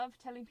love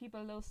telling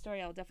people a little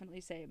story, I'll definitely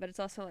say, but it's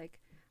also like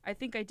I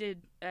think I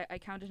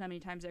counted how many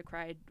times I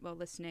cried while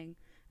listening,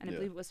 and I Yeah.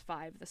 believe it was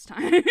 5 this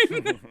time.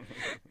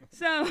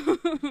 So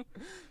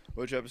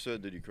Which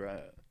episode did you cry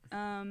at?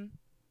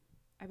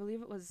 I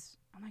believe it was,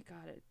 oh my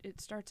god,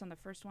 it starts on the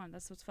first one.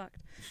 That's what's fucked.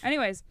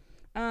 Anyways,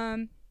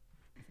 hello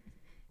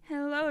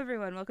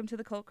everyone, welcome to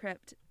the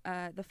Crypt,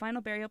 the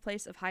final burial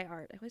place of high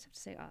art. I always have to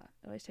say it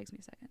always takes me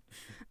a second.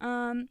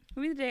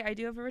 With me today I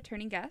do have a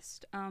returning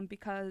guest,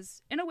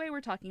 because in a way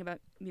we're talking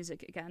about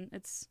music again.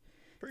 It's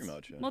Pretty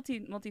much, yeah.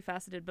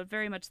 multifaceted, but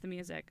very much the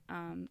music.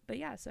 But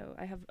yeah, so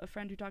I have a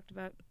friend who talked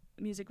about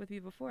music with me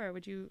before.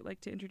 Would you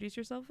like to introduce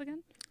yourself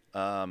again?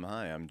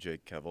 Hi, I'm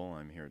Jake Keville.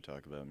 I'm here to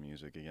talk about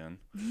music again.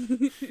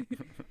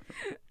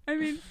 I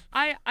mean,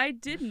 I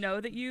did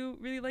know that you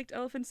really liked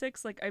Elephant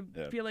Six. Like, I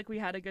Yeah. feel like we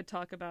had a good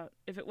talk about,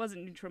 if it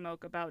wasn't Neutral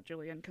Milk, about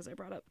Julian, because I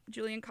brought up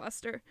Julian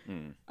Coster.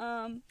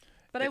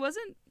 But I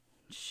wasn't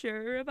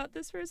sure about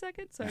this for a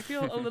second, so I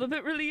feel a little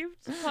bit relieved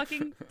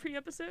talking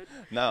pre-episode.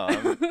 No,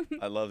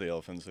 I love the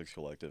Elephant Six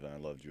Collective, and I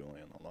love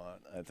Julian a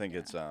lot. I think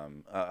it's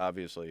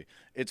obviously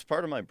it's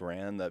part of my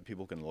brand that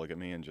people can look at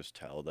me and just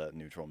tell that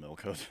Neutral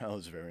Milk Hotel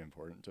is very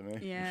important to me.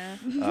 Yeah.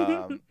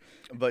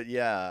 But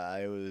yeah,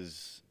 I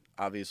was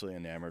obviously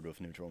enamored with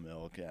Neutral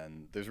Milk,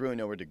 and there's really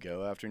nowhere to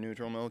go after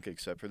Neutral Milk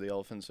except for the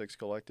Elephant Six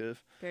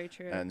Collective. Very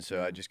true. And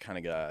so I just kind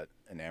of got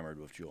enamored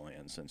with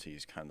Julian, since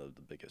he's kind of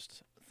the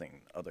biggest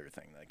other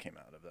thing that came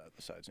out of that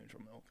besides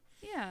Neutral Milk.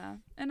 Yeah,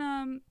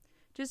 and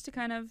just to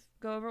kind of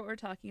go over what we're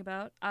talking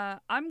about,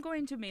 I'm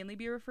going to mainly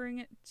be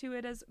referring to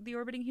it as the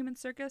Orbiting Human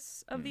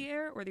Circus of the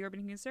air, or the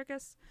Orbiting Human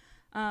Circus.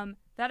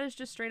 That is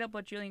just straight up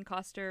what Julian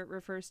Coster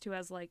refers to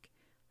as like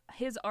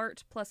his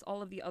art plus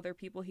all of the other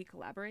people he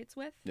collaborates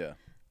with. Yeah.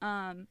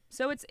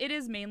 So it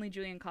is mainly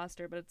Julian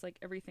Coster, but it's like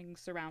everything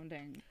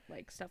surrounding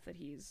like stuff that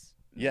he's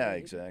Yeah, made,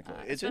 exactly.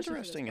 It's especially for this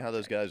interesting how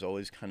those project. guys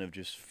always kind of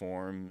just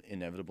form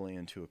inevitably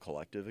into a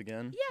collective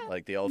again. Yeah.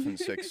 Like the Elephant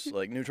Six,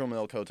 like Neutral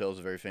Milk Hotel is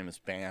a very famous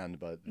band,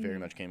 but very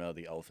Mhm. much came out of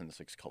the Elephant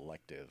Six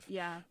Collective,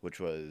 Yeah.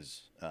 which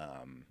was,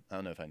 I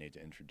don't know if I need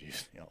to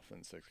introduce the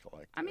Elephant Six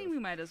Collective. I mean, we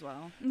might as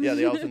well. Yeah,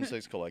 the Elephant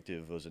Six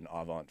Collective was an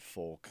avant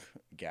folk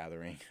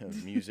gathering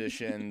of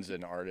musicians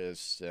and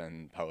artists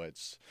and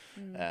poets,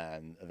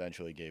 and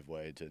eventually gave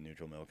way to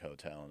Neutral Milk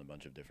Hotel and a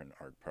bunch of different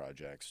art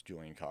projects.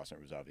 Julian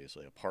Costner was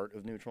obviously a part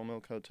of Neutral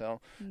Milk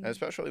Hotel, and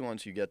especially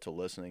once you get to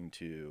listening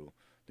to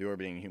the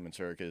Orbiting Human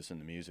Circus and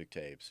the music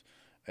tapes,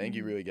 I think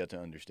you really get to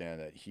understand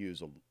that he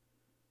was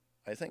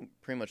I think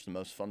pretty much the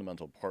most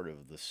fundamental part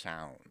of the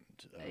sound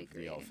of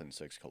the Elephant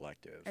Six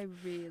Collective. I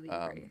really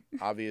agree.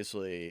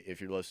 Obviously,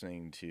 if you're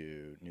listening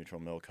to Neutral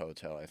Milk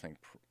Hotel, I think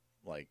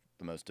like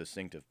the most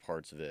distinctive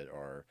parts of it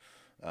are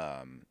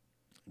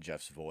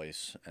Jeff's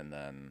voice, and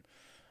then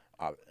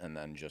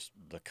just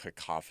the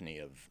cacophony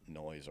of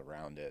noise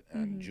around it.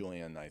 And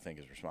Julian, I think,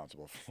 is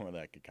responsible for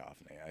that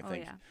cacophony. I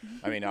think. Yeah.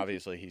 I mean,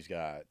 obviously,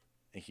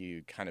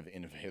 he kind of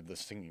innovated the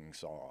singing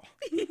saw.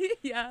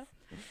 Yeah.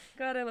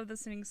 God, I love the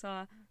singing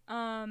saw.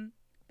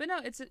 But no,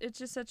 it's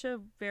just such a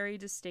very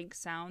distinct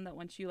sound that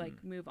once you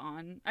like move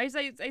on, I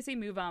say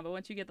move on, but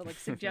once you get the like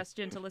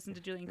suggestion to listen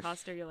to Julian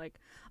Coster, you're like,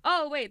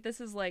 oh wait,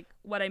 this is like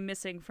what I'm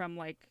missing from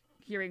like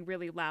hearing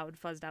really loud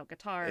fuzzed out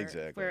guitar,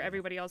 Exactly. where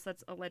everybody else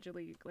that's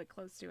allegedly like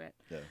close to it.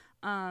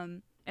 Yeah.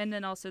 And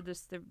then also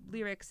just the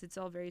lyrics, it's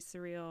all very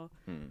surreal.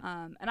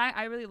 And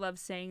I really love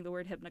saying the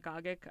word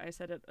hypnagogic. I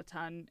said it a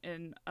ton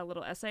in a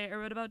little essay I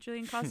wrote about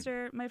Julian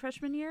Coster my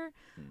freshman year.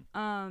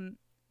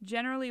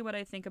 Generally what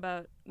I think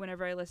about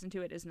whenever I listen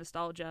to it is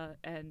nostalgia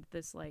and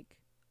this like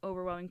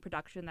overwhelming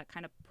production that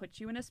kind of puts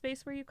you in a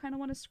space where you kind of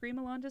want to scream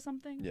along to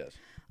something. Yes.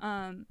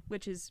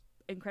 Which is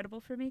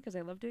incredible for me because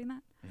I love doing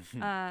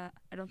that.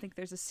 I don't think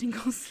there's a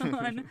single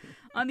song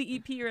on the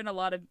EP or in a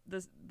lot of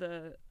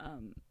the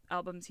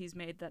albums he's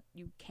made that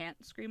you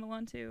can't scream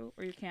along to,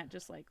 or you can't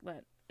just like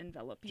let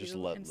envelop you Just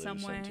let in loose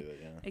some way. into it,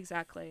 yeah.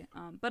 Exactly.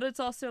 But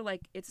it's also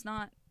like it's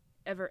not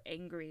ever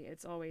angry.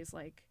 It's always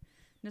like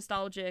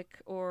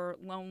nostalgic or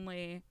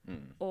lonely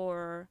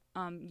or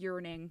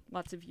yearning.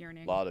 Lots of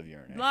yearning. Lot of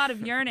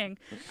yearning.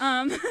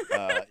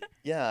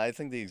 Yeah, I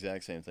think the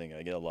exact same thing.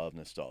 I get a lot of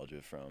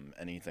nostalgia from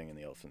anything in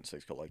the Elephant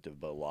Six Collective,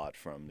 but a lot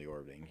from the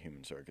Orbiting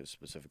Human Circus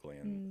specifically,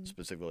 and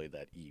specifically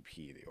that EP,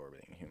 the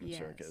Orbiting Human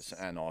Circus,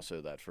 and also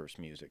that first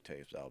music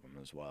tapes album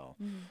as well.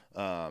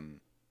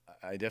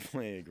 I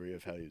definitely agree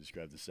with how you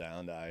describe the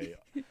sound. I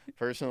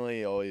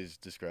personally always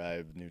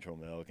describe Neutral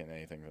Milk and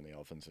anything from the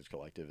Elephant Six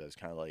Collective as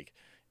kind of like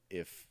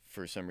if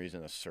for some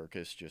reason a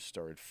circus just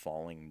started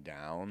falling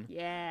down,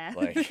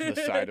 like the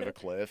side of a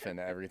cliff, and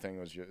everything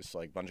was just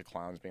like a bunch of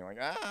clowns being like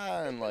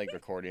ah, and like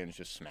accordions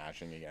just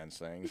smashing against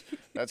things.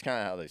 That's kind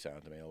of how they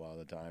sound to me a lot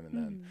of the time. And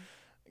then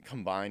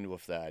combined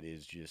with that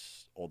is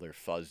just all their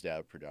fuzzed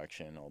out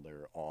production, all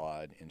their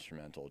odd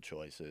instrumental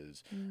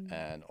choices,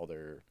 and all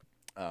their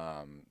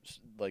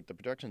like the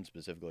production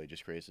specifically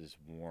just creates this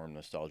warm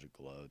nostalgic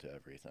glow to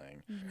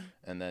everything.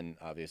 And then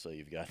obviously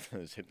you've got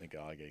those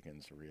hypnagogic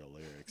and surreal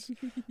lyrics.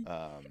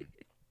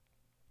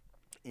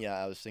 Yeah,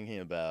 I was thinking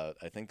about,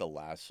 I think the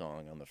last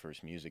song on the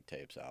first music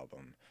tapes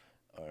album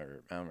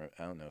or I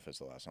don't know if it's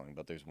the last song,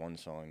 but there's one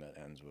song that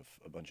ends with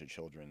a bunch of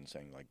children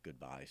saying like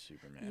 "Goodbye,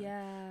 Superman."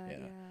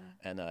 Yeah.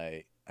 And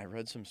I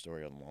read some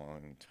story a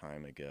long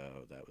time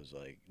ago that was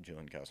like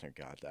Julian Costner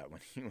got that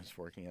when he was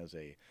working as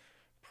a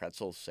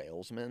pretzel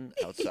salesman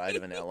outside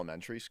of an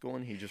elementary school,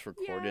 and he just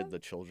recorded the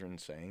children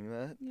saying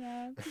that.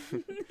 Yeah.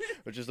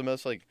 Which is the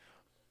most like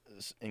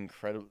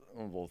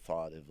incredible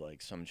thought of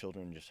like some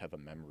children just have a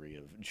memory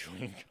of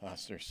Julian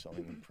Costner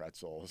selling them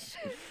pretzels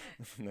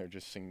and they're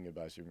just singing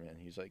Goodbye Superman.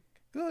 He's like,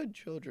 good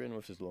children,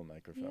 with his little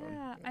microphone.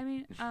 Yeah, I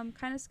mean,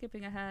 kind of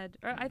skipping ahead,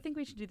 or I think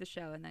we should do the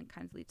show and then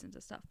kind of leads into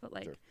stuff, but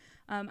like,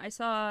 I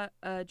saw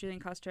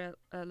Julian Costner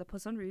at Le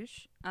Poisson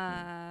Rouge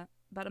about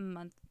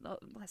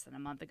less than a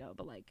month ago,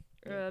 but like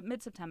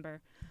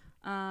mid-September,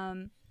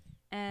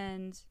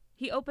 and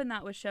he opened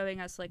that with showing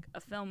us like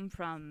a film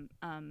from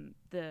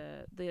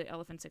the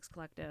Elephant Six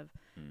Collective,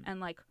 and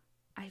like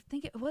I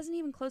think it wasn't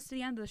even close to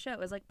the end of the show. It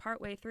was like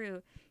partway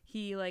through.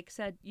 He like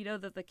said, you know,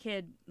 that the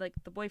kid, like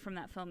the boy from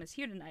that film, is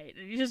here tonight,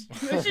 and he just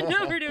motioned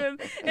over to him,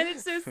 and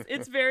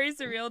it's very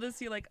surreal to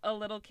see like a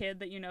little kid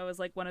that you know is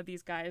like one of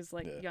these guys'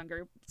 like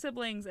younger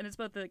siblings, and it's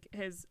both like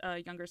his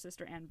younger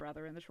sister and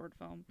brother in the short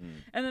film,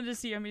 and then to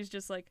see him, he's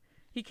just like.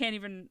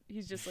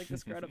 He's just like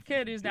this grown-up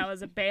kid who's now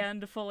has a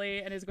band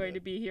fully and is going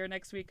to be here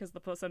next week because the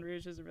Poisson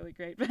Rouge is a really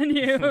great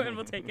venue and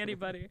will take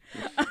anybody.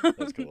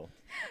 That's cool.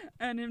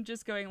 And him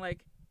just going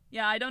like,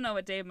 yeah, I don't know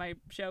what day my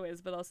show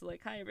is, but also like,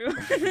 hi everyone.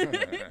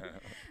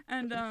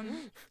 And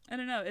I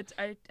don't know,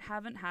 I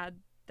haven't had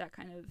that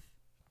kind of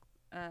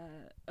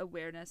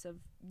awareness of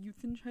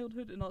youth and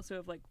childhood, and also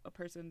of like a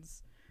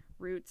person's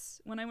roots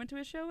when I went to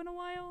a show in a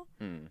while.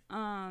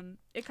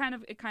 It kind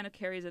of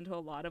carries into a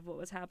lot of what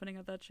was happening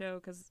at that show,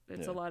 because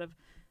it's a lot of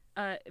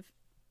if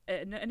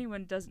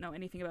anyone doesn't know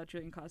anything about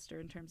Julian Costner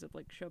in terms of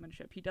like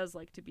showmanship, he does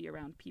like to be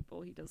around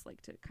people. He does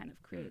like to kind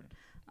of create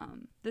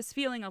this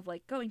feeling of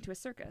like going to a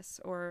circus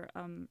or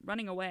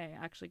running away.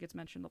 Actually gets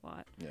mentioned a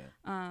lot.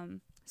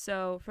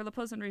 So for Le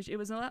Poisson Rouge, it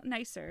was a lot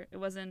nicer. It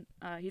wasn't,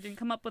 he didn't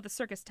come up with a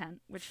circus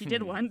tent, which he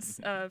did once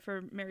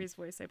for Mary's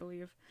Voice, I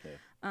believe.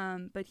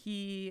 But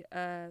they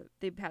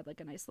had like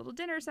a nice little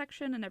dinner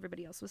section and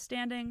everybody else was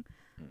standing.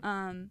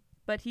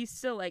 But he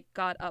still like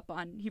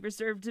he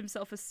reserved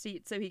himself a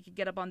seat so he could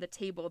get up on the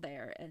table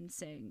there and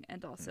sing,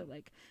 and also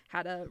like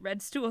had a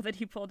red stool that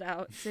he pulled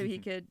out so he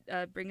could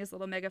bring his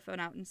little megaphone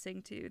out and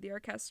sing to the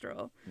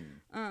orchestral,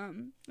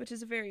 which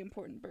is a very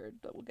important bird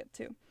that we'll get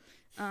to.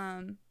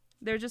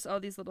 There are just all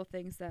these little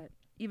things that,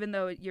 even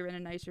though you're in a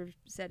nicer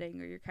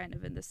setting or you're kind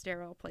of in the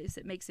sterile place,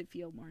 it makes it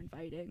feel more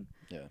inviting.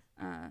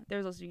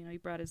 There's also, he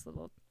brought his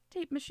little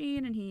tape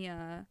machine, and he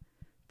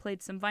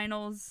played some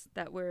vinyls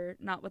that were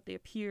not what they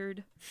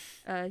appeared.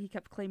 He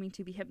kept claiming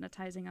to be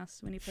hypnotizing us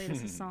when he played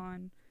us a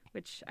song,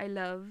 which I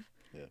love.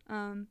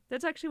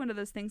 That's actually one of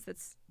those things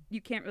you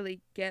can't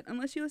really get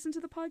unless you listen to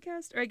the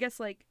podcast, or I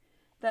guess like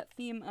that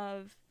theme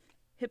of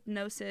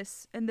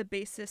hypnosis and the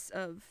basis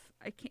of,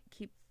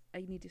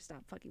 I need to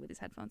stop fucking with these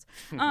headphones.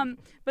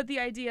 But the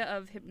idea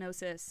of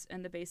hypnosis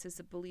and the basis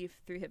of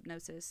belief through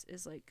hypnosis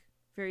is like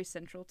very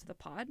central to the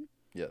pod.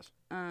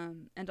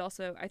 And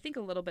also I think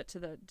a little bit to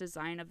the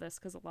design of this,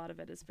 because a lot of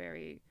it is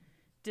very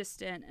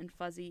distant and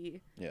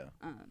fuzzy.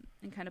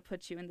 And kind of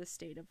puts you in this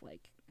state of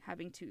like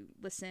having to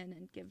listen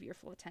and give your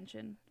full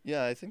attention.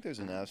 I think there's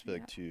an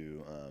aspect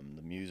to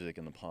the music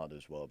in the pod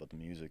as well, but the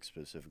music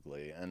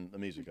specifically, and the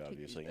music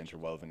obviously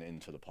interwoven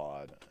into the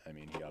pod. I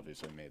mean, he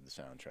obviously made the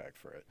soundtrack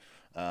for it.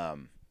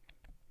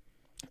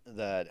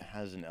 That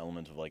has an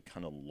element of like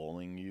kind of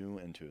lulling you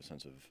into a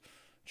sense of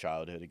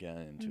childhood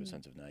again, into a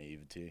sense of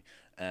naivety.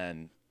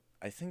 And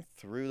I think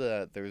through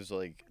that, there's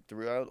like,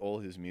 throughout all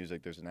his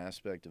music, there's an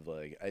aspect of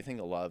like, I think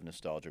a lot of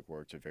nostalgic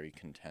works are very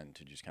content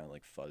to just kind of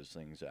like fuzz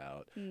things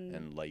out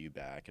and lay you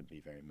back and be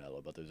very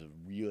mellow. But there's a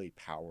really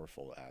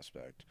powerful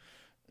aspect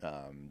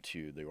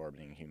to the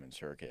Orbiting Human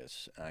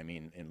Circus. I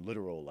mean, in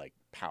literal like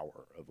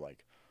power of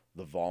like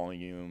the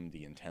volume,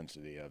 the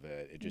intensity of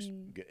it, it just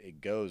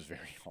it goes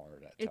very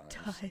hard at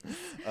times. It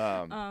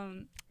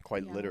does.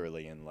 Quite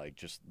literally, in like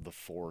just the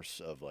force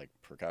of like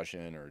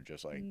percussion, or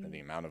just like the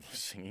amount of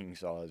singing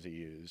saws he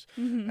used.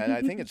 And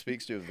I think it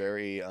speaks to a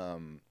very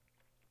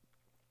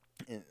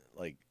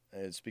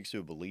it speaks to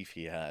a belief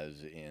he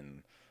has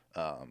in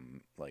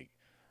like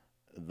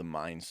the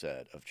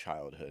mindset of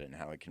childhood and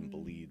how it can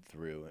bleed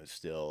through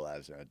still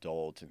as an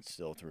adult, and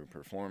still through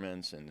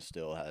performance, and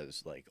still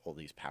has like all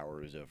these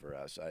powers over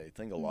us. I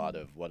think a lot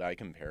of what I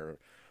compare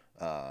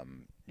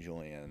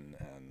Julian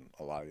and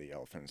a lot of the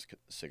Elephant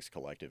Six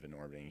Collective and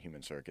Orbiting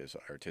Human Circus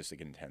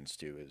artistic intents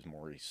to is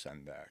Maurice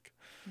Sendak.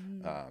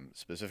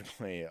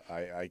 Specifically,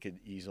 I could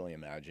easily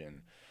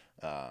imagine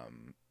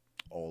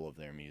all of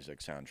their music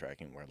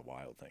soundtracking Where the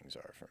Wild Things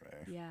Are for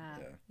me.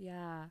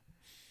 Yeah.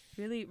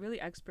 Really, really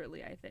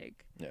expertly, I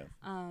think.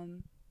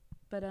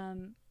 But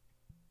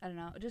I don't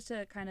know, just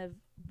to kind of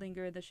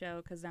linger the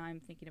show, because now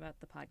I'm thinking about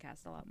the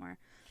podcast a lot more.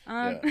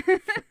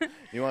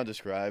 You want to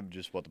describe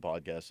just what the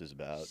podcast is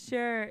about?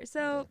 Sure.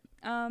 So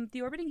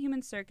the Orbiting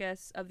Human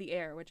Circus of the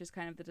Air, which is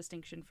kind of the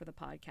distinction for the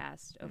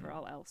podcast over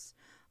all else,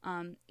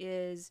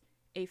 is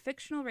a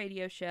fictional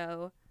radio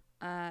show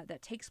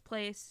that takes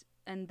place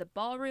in the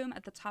ballroom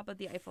at the top of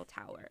the Eiffel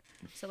Tower.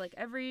 So like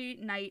every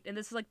night, and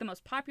this is like the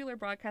most popular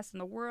broadcast in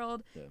the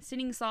world,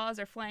 singing saws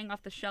are flying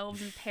off the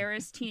shelves in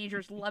Paris.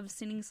 Teenagers love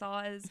singing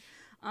saws.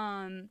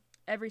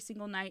 Every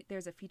single night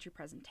there's a feature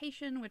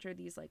presentation, which are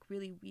these like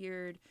really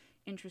weird,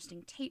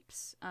 interesting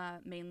tapes,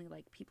 mainly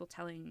like people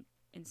telling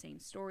insane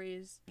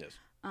stories. Yes.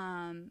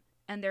 And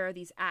there are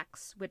these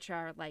acts, which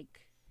are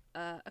like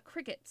a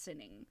cricket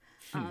singing,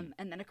 and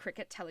then a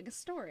cricket telling a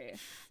story,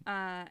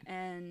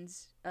 and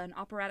an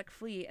operatic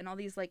flea, and all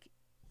these like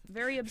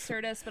very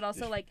absurdist, but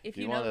also like if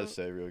you know. You want to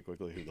say really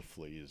quickly who the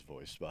flea is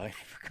voiced by? I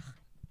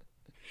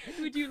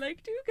forgot. Would you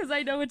like to? Because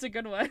I know it's a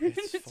good one.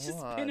 It's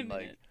just been a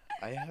minute.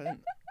 Like I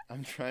haven't.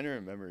 I'm trying to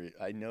remember.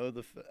 I know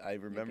I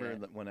remember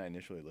that when I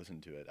initially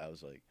listened to it, I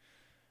was like,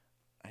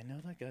 I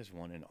know that guy's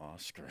won an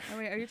Oscar. Oh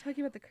wait, are you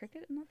talking about the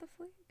cricket and not the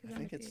flea? I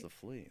think it's the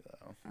flea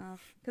though. Oh,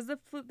 because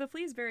the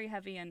flea is very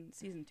heavy in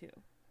season 2.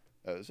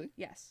 Oh, is he?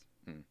 Yes.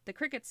 The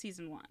cricket's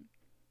season 1.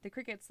 The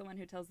cricket's the one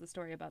who tells the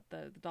story about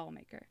the doll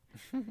maker,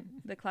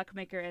 the clock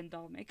maker and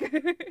doll maker.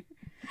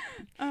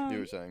 You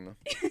were saying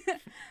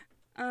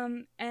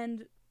though.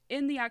 And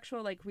in the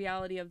actual like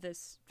reality of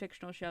this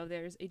fictional show,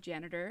 there's a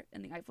janitor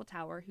in the Eiffel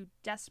Tower who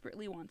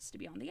desperately wants to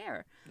be on the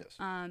air. Yes.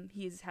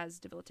 He has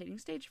debilitating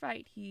stage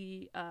fright.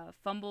 He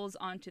fumbles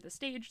onto the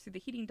stage through the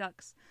heating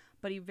ducts,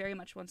 but he very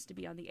much wants to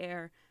be on the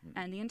air.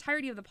 And the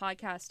entirety of the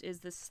podcast is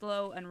this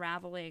slow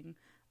unraveling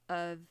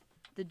of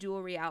the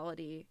dual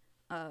reality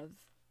of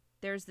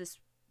there's this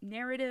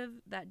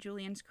narrative that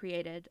Julian's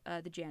created,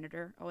 the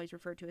janitor, always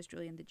referred to as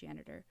Julian the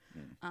janitor,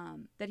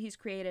 that he's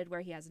created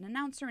where he has an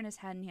announcer in his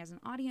head and he has an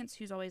audience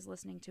who's always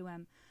listening to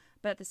him.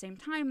 But at the same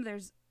time,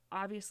 there's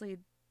obviously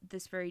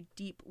this very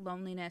deep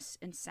loneliness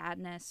and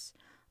sadness,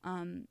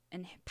 and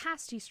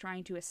past he's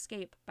trying to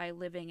escape by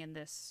living in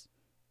this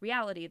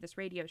reality, this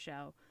radio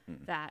show,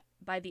 that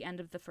by the end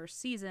of the first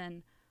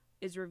season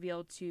is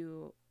revealed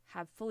to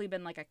have fully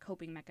been like a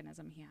coping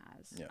mechanism he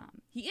has. Yeah.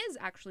 He is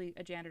actually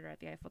a janitor at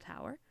the Eiffel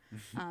Tower,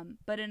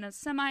 but in a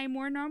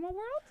more normal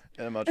world.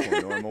 In a much more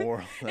normal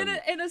world than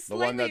in a the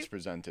one that's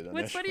presented initially.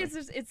 What's funny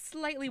is it's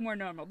slightly more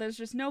normal. There's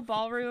just no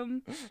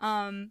ballroom.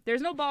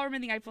 There's no ballroom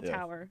in the Eiffel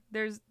Tower.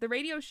 The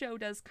radio show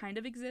does kind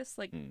of exist.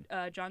 Like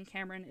John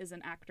Cameron is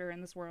an actor in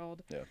this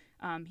world.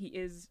 Yeah. He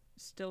is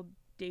still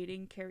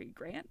dating Cary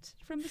Grant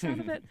from the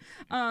sound of it.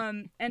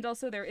 And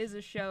also there is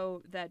a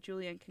show that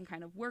Julian can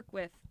kind of work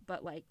with,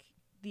 but like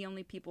the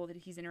only people that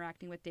he's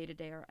interacting with day to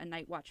day are a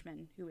night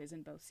watchman who is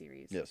in both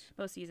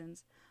both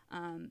seasons,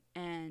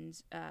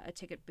 and a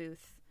ticket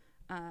booth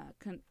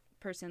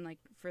person like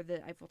for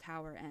the Eiffel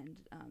Tower, and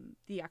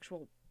the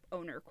actual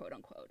owner, quote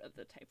unquote, of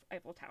the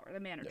Eiffel Tower,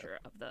 the manager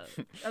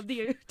of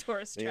the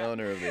tourist trap. The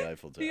owner of the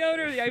Eiffel Tower. The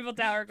owner of the Eiffel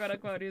Tower, quote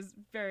unquote, is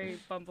very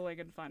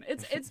bumbling and fun.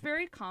 It's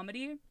very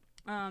comedy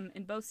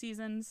in both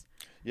seasons.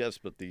 Yes,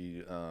 but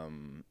the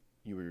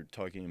you were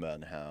talking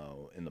about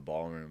how in the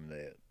ballroom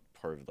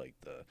part of like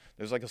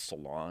there's like a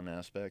salon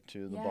aspect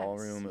to the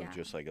ballroom of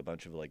just like a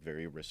bunch of like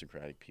very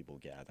aristocratic people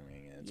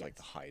gathering, and it's like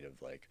the height of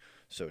like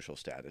social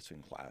status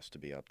and class to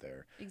be up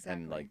there. Exactly.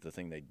 And like the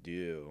thing they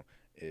do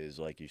is,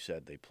 like you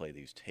said, they play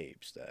these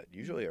tapes that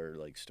usually are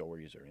like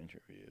stories or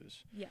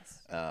interviews. Yes.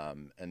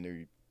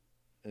 And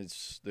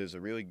there's a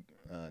really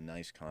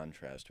nice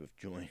contrast with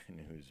Julian,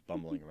 who's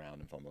bumbling around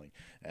and fumbling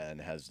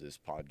and has this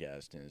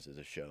podcast and is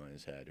a show in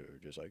his head, who are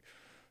just like,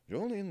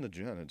 Julian the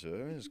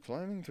janitor is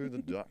climbing through the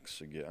ducts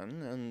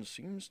again and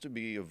seems to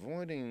be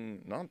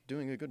not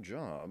doing a good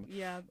job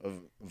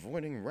of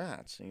avoiding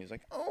rats. And he's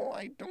like, oh,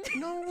 I don't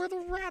know where the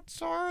rats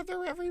are.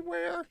 They're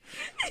everywhere.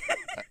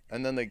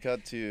 And then they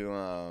cut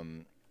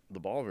to the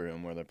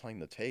ballroom where they're playing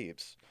the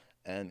tapes,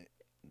 and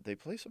they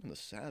play some of the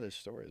saddest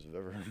stories I've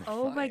ever heard in my life.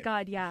 Oh my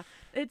God, yeah.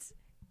 It's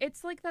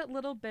like that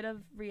little bit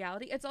of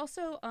reality. It's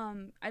also,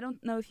 I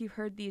don't know if you've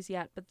heard these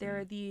yet, but there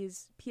are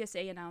these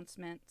PSA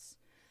announcements.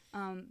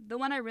 The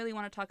one I really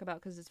want to talk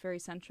about, because it's very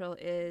central,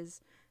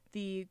 is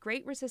the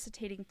Great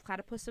Resuscitating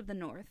Platypus of the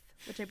North,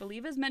 which I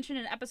believe is mentioned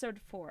in episode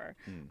 4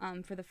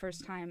 for the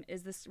first time,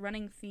 is this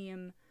running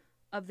theme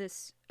of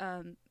this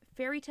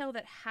fairy tale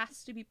that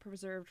has to be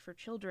preserved for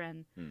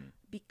children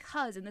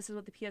because, and this is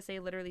what the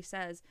PSA literally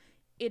says,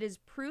 it is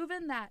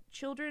proven that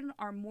children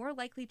are more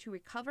likely to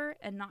recover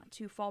and not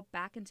to fall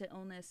back into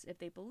illness if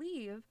they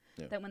believe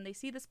that when they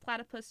see this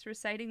platypus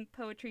reciting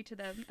poetry to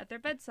them at their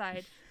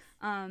bedside,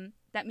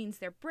 that means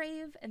they're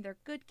brave and they're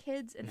good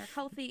kids and they're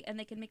healthy and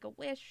they can make a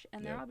wish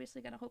and they're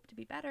obviously going to hope to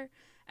be better,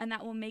 and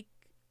that will make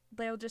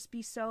they'll just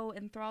be so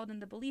enthralled in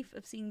the belief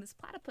of seeing this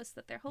platypus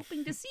that they're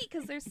hoping to see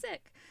because they're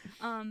sick,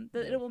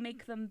 that it will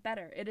make them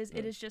better. It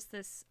is just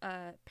this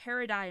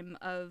paradigm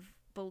of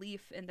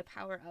belief in the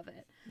power of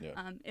it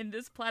Yeah. in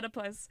this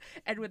platypus.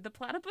 And when the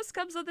platypus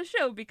comes on the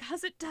show,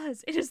 because it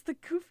does, it is the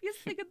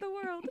goofiest thing in the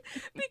world,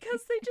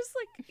 because they just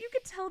like, you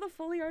could tell the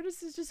Foley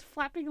artist is just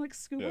flapping like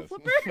scuba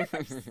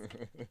flippers.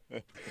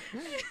 And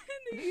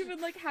they even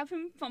like have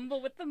him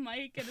fumble with the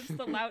mic, and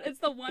it's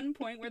the one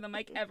point where the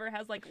mic ever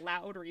has like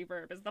loud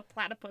reverb, is the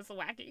platypus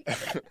whacking.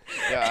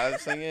 Yeah, I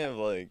was thinking of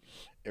like,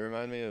 it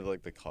reminded me of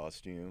like the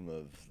costume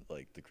of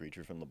like the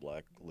creature from the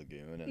Black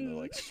Lagoon and the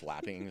like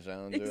slapping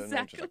sounds.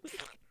 Exactly. And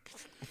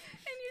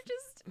you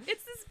just,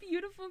 it's this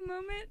beautiful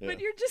moment, but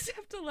you just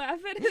have to laugh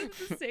at it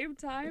at the same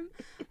time.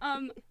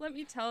 Let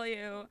me tell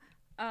you,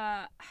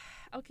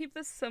 I'll keep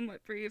this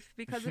somewhat brief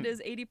because it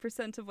is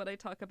 80% of what I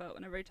talk about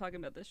whenever I talk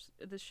about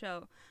this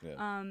show.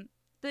 Yeah.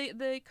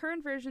 The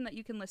current version that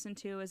you can listen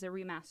to is a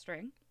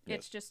remastering. Yes.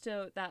 It's just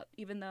so that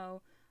even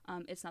though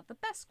it's not the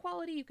best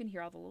quality, you can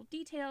hear all the little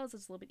details.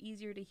 It's a little bit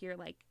easier to hear,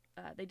 like,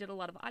 they did a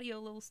lot of audio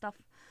little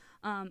stuff,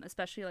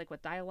 especially, like,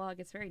 with dialogue.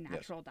 It's very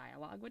natural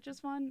dialogue, which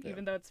is fun,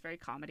 even though it's very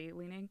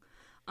comedy-leaning.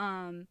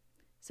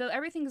 So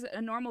everything's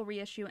a normal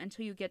reissue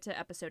until you get to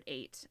episode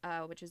 8,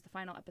 which is the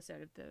final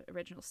episode of the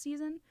original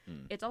season.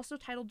 It's also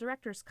titled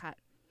Director's Cut.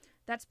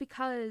 That's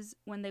because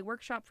when they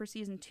workshopped for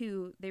season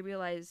 2, they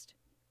realized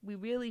we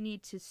really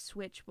need to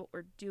switch what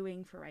we're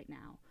doing for right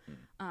now.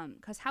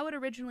 Because how it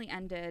originally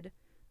ended...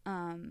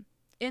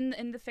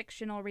 in the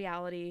fictional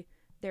reality,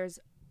 there's,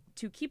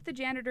 to keep the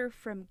janitor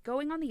from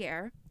going on the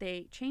air,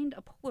 they chained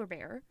a polar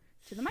bear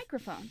to the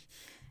microphone.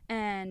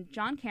 And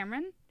John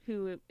Cameron,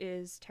 who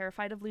is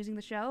terrified of losing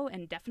the show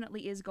and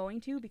definitely is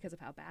going to because of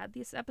how bad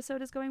this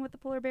episode is going with the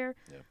polar bear,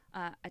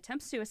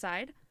 attempts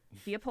suicide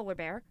via polar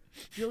bear.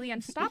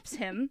 Julian stops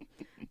him,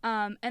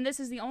 and this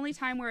is the only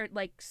time where it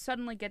like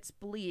suddenly gets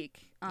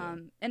bleak,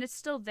 and it's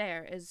still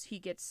there as he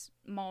gets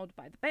mauled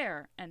by the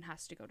bear and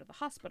has to go to the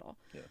hospital.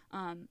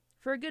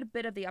 For a good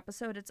bit of the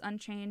episode, it's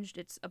unchanged.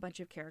 It's a bunch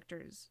of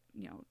characters,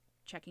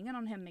 checking in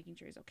on him, making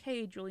sure he's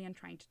okay, Julian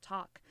trying to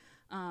talk,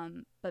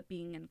 but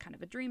being in kind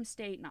of a dream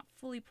state, not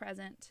fully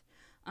present.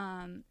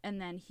 And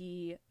then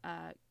he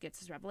gets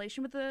his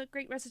revelation with the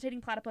great recitating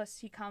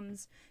platypus.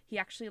 He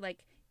actually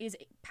like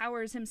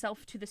powers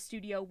himself to the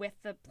studio with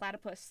the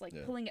platypus, like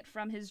pulling it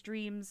from his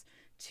dreams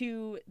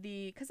to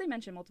because they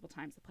mention multiple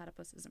times the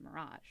platypus is a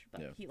mirage,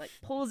 but he like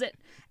pulls it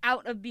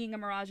out of being a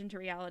mirage into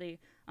reality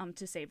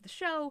to save the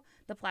show.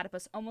 The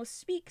platypus almost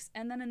speaks,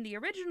 and then in the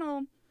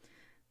original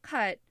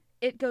cut,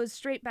 it goes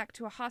straight back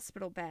to a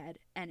hospital bed,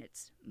 and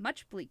it's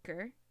much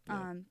bleaker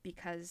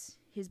because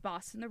his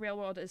boss in the real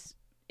world is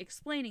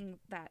explaining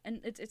that,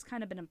 and it's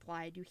kind of been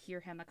implied. You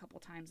hear him a couple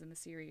times in the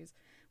series.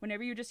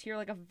 Whenever you just hear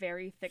like a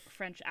very thick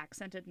French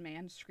accented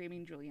man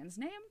screaming Julian's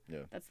name,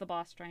 that's the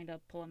boss trying to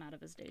pull him out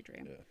of his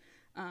daydream.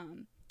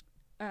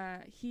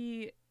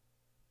 He,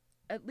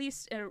 at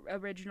least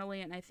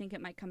originally, and I think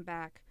it might come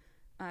back,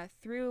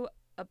 threw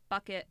a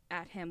bucket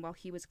at him while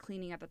he was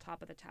cleaning at the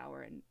top of the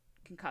tower and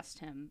concussed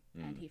him,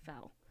 and he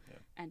fell.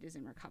 And is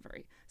in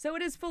recovery. So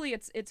it is fully,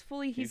 it's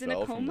fully, he's in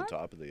a coma. He fell from the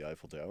top of the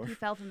Eiffel Tower? He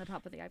fell from the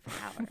top of the Eiffel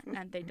Tower,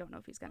 and they don't know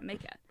if he's going to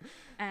make it.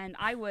 And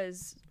I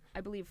was,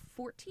 I believe,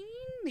 14,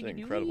 maybe It's an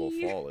incredible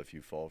fall if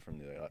you fall from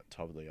the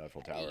top of the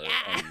Eiffel Tower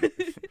and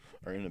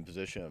are in a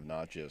position of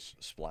not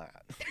just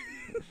splat.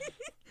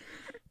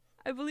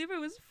 I believe I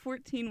was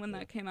 14 when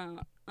that came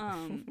out.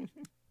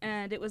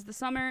 And it was the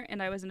summer,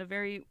 and I was in a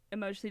very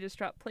emotionally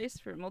distraught place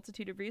for a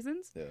multitude of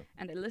reasons.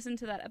 And I listened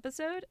to that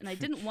episode, and I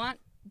didn't want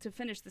to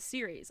finish the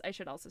series, I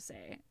should also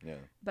say.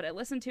 But I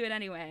listened to it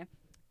anyway,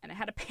 and I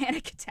had a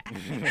panic attack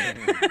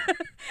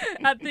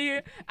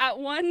at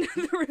one,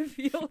 the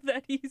reveal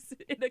that he's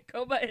in a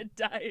coma and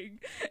dying,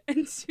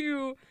 and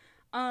two,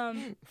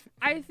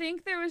 I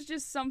think there was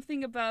just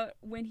something about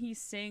when he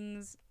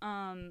sings,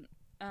 oh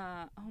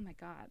my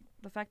god,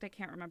 the fact I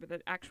can't remember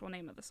the actual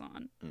name of the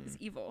song is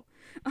evil.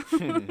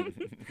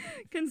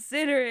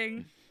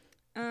 Considering,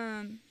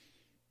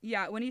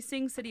 when he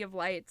sings City of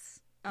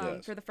Lights,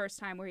 for the first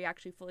time, where he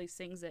actually fully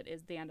sings it,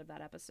 is the end of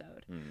that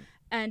episode.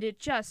 And it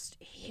just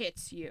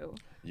hits you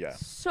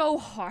so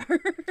hard.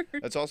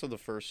 That's also the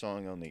first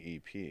song on the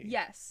EP.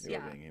 Yes, the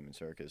Orbiting Human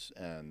Circus.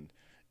 And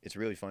it's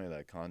really funny,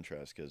 that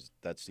contrast, because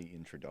that's the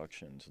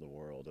introduction to the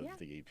world of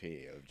the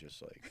EP, of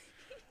just like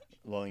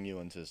lulling you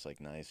into this like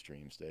nice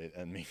dream state.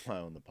 And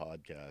meanwhile, in the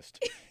podcast,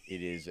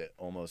 it is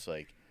almost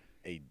like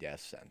a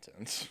death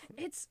sentence.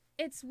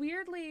 It's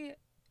weirdly...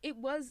 It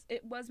was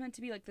meant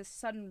to be like this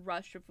sudden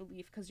rush of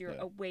relief because you're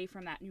away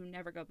from that and you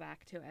never go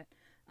back to it.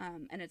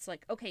 And it's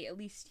like, okay, at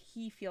least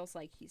he feels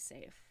like he's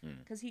safe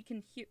because he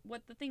can hear.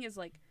 What the thing is,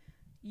 like,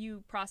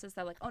 you process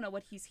that like, oh no,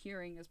 what he's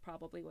hearing is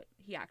probably what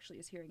he actually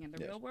is hearing in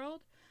the real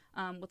world.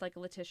 With like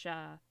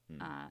Letitia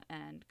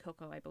and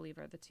Coco, I believe,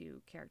 are the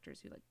two characters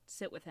who like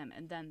sit with him,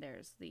 and then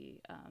there's the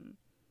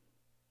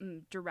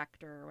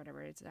director or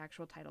whatever its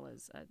actual title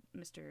is,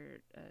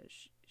 Mr.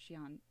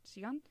 Xian?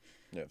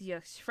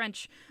 Yes,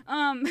 French.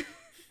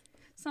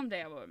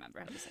 Someday I will remember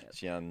how to say it.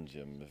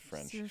 Xian,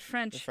 French.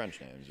 French. The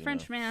French names.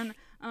 French man.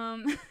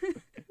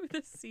 With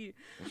a C.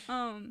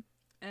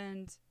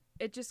 And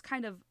it just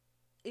kind of,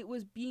 it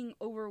was being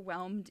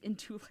overwhelmed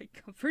into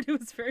like comfort. It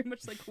was very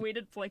much like a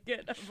weighted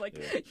blanket of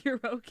like, you're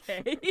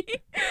okay.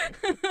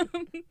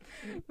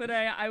 But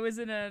I was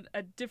in a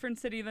different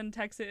city than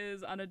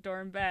Texas on a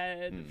dorm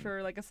bed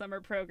for like a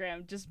summer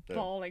program, just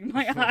bawling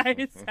my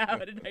eyes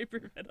out and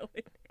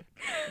hyperventilating.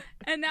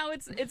 And now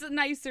it's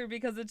nicer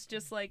because it's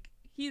just like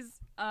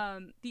he's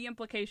the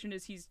implication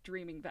is he's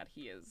dreaming that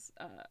he is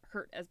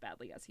hurt as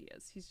badly as he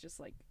is. He's just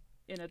like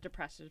in a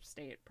depressive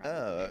state.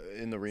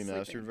 In the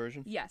remastered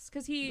version? Yes,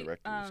 because he...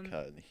 Director's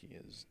cut, he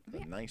is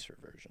the nicer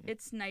version.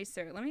 It's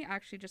nicer. Let me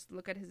actually just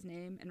look at his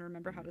name and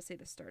remember how to say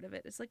the start of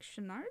it. It's like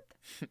Chenard?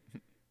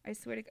 I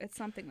swear to... It's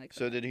something like that.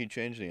 So did he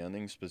change the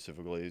ending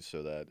specifically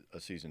so that a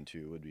season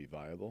 2 would be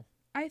viable?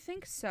 I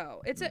think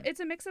so. It's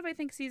a mix of, I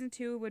think, season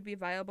 2 would be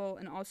viable,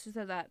 and also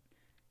so that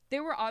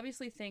there were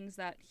obviously things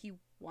that he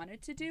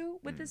wanted to do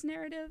with this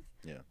narrative.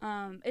 Yeah.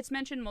 It's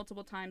mentioned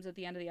multiple times at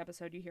the end of the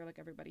episode. You hear like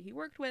everybody he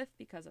worked with,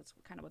 because that's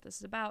kind of what this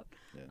is about.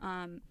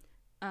 Yeah.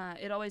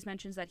 It always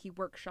mentions that he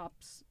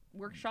workshopped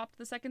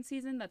the second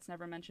season. That's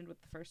never mentioned with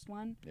the first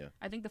one. Yeah.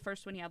 I think the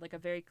first one he had like a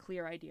very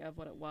clear idea of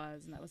what it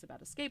was, and that was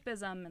about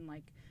escapism and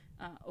like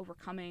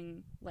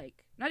overcoming,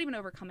 like not even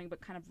overcoming, but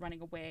kind of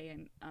running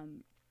away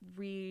and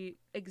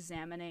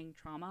re-examining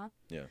trauma.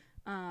 Yeah.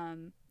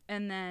 And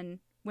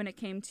then when it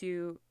came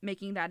to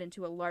making that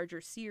into a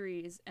larger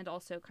series and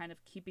also kind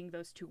of keeping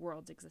those two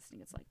worlds existing,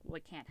 it's like, well, I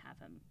can't have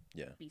him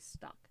be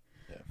stuck.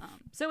 Yeah.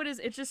 So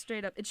it's just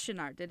straight up, it's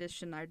Chenard. It is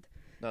Chenard.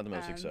 Not the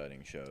most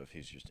exciting show if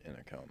he's just in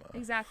a coma.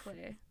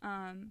 Exactly.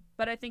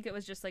 But I think it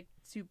was just like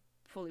to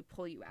fully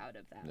pull you out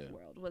of that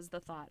world was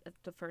the thought of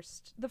the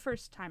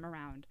first time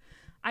around.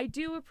 I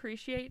do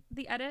appreciate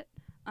the edit.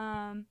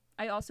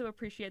 I also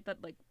appreciate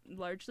that like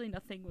largely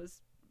nothing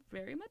was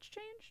very much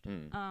changed.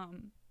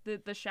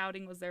 The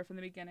shouting was there from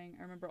the beginning.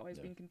 I remember always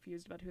being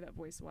confused about who that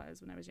voice was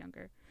when I was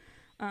younger.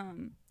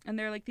 And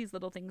there are like these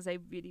little things I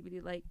really,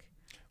 really like.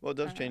 Well, it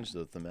does change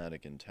the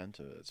thematic intent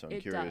of it, so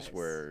I'm curious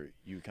where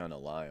you kind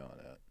of lie on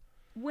it.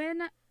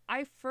 When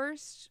I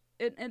first,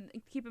 and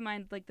keep in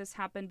mind, like this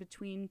happened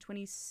between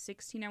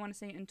 2016, I want to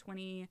say, and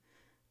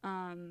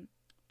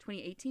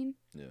 2018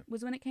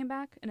 was when it came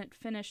back, and it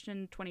finished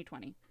in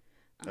 2020.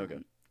 Okay.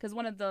 Because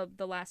one of the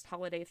last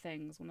holiday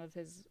things, one of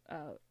his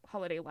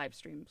holiday live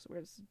streams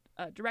was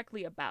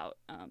directly about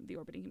the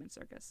Orbiting Human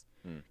Circus.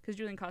 Because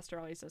Julian Coster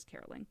always does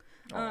caroling.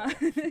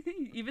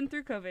 Even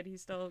through COVID, he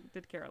still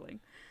did caroling.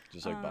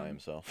 Just like by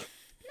himself?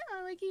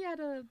 No, like he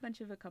had a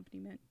bunch of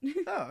accompaniment.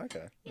 Oh,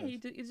 okay. Yeah,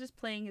 Nice. he was just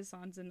playing his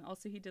songs, and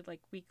also he did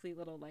like weekly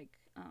little like,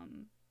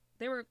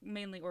 they were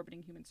mainly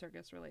Orbiting Human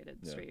Circus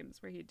related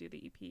streams where he'd do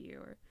the EP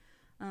or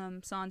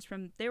songs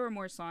from. There were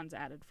more songs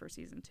added for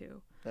season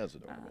 2. That's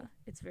adorable.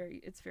 It's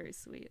very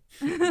sweet.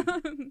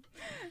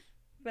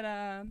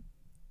 But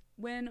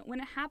when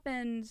it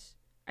happened,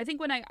 I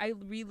think when I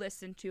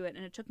re-listened to it,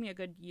 and it took me a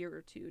good year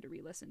or two to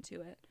re-listen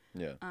to it.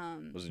 Yeah.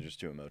 Was it just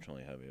too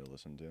emotionally heavy to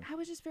listen to? I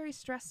was just very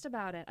stressed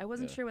about it. I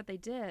wasn't sure what they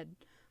did.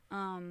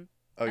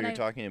 You're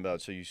talking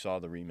about, so you saw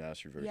the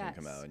remastered version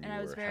come out, and you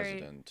were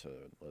hesitant to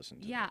listen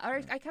to it.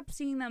 Yeah, I kept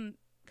seeing them.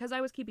 Because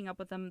I was keeping up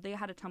with them. They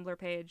had a Tumblr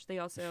page. They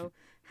also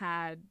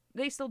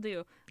they still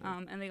do,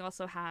 and they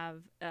also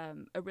have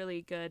a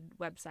really good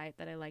website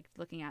that I liked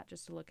looking at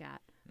just to look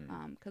at.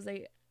 Because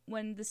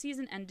when the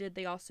season ended,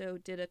 they also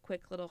did a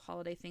quick little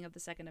holiday thing of the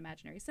Second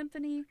Imaginary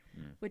Symphony,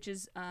 which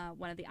is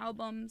one of the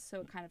albums. So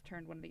it kind of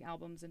turned one of the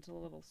albums into a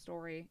little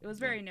story. It was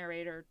very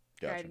narrator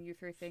guiding you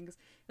through things.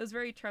 It was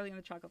very Charlie and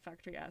the Chocolate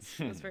Factory-esque.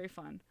 It was very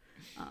fun.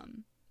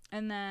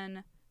 And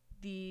then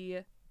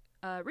the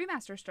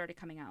remaster started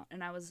coming out,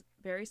 and I was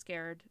very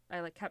scared.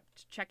 I like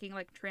kept checking,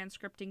 like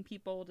transcripting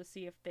people to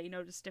see if they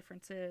noticed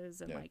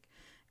differences, and like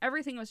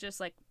everything was just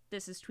like,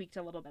 this is tweaked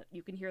a little bit.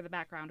 You can hear the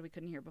background we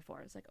couldn't hear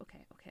before. It's like,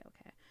 okay.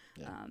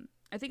 Yeah.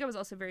 I think I was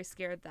also very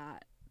scared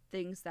that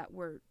things that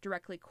were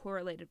directly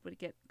correlated would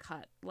get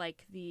cut,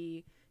 like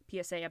the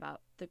PSA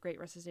about the Great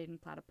Resuscitating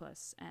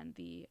Platypus and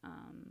the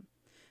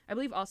I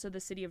believe also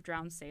the City of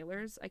Drowned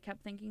Sailors. I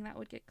kept thinking that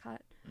would get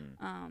cut.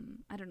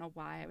 I don't know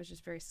why. I was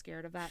just very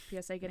scared of that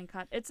PSA getting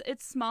cut.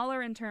 It's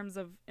smaller in terms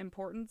of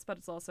importance, but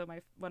it's also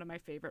one of my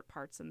favorite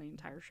parts in the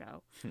entire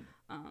show.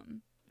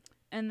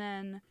 And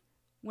then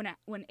when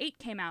 8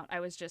 came out, I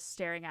was just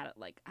staring at it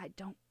like, I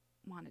don't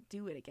want to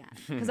do it again,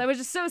 because I was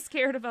just so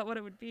scared about what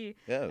it would be.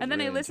 Yeah, and then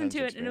really I listened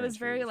to it, and it was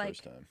very like,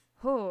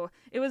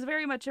 it was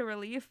very much a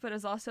relief, but it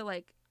was also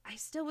like, I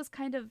still was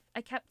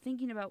I kept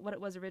thinking about what it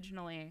was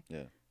originally.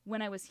 Yeah.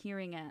 When I was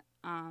hearing it,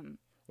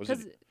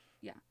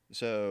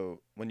 So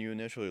when you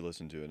initially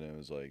listened to it, and it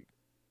was like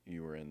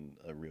you were in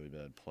a really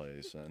bad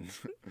place, and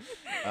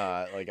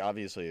like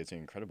obviously it's an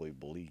incredibly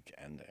bleak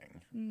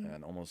ending,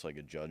 and almost like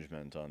a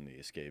judgment on the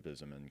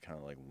escapism and kind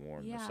of like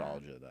warm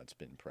nostalgia that's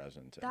been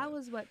present. That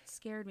was what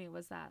scared me,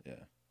 was that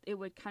it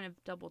would kind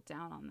of double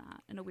down on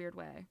that in a weird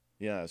way.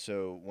 Yeah.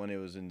 So when it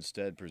was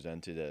instead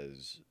presented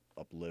as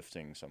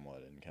uplifting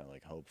somewhat and kind of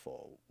like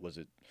hopeful, was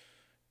it?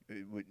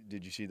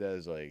 Did you see that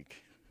as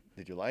like?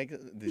 Did you like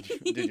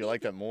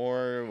that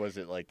more? Was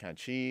it like kind of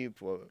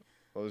cheap?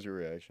 What was your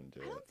reaction to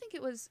it? I don't think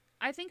it was.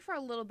 I think for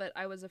a little bit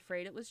I was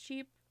afraid it was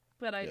cheap,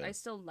 but I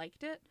still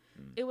liked it.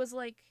 It was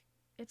like,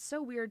 it's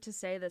so weird to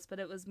say this, but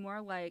it was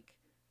more like,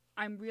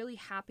 I'm really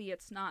happy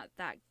it's not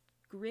that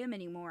grim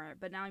anymore,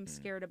 but now I'm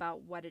scared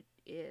about what it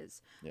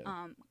is.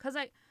 Yeah. 'Cause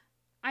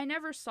I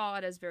never saw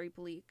it as very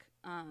bleak.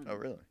 Oh,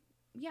 really?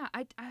 Yeah,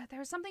 there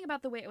was something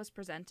about the way it was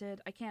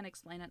presented. I can't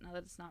explain it now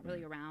that it's not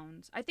really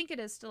around. I think it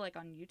is still like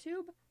on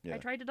YouTube. Yeah. I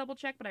tried to double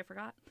check, but I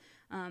forgot.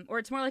 Or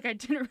it's more like I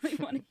didn't really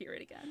want to hear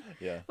it again.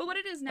 Yeah. But what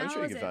it is now I'm sure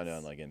you is can find it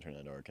on like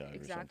Internet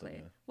Archive or something.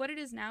 Yeah. what it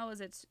is now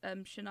is it's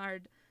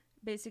Shenard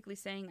basically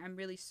saying, I'm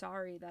really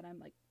sorry that I'm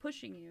like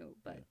pushing you,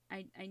 but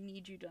I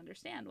need you to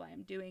understand why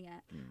I'm doing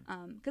it.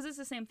 Because it's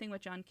the same thing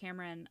with John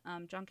Cameron.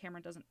 John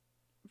Cameron doesn't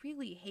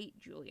really hate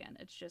Julian.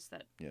 It's just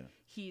that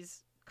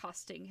he's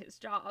costing his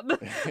job.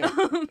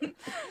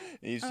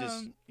 He's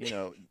just,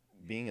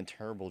 being a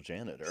terrible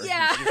janitor.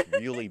 Yeah. He's just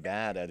really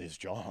bad at his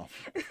job.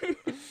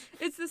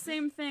 It's the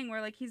same thing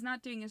where like he's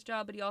not doing his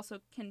job, but he also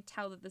can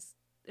tell that this,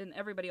 and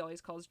everybody always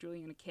calls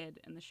Julian a kid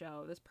in the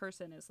show. This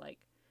person is like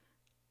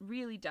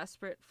really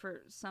desperate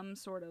for some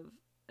sort of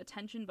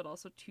attention, but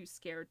also too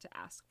scared to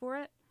ask for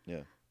it.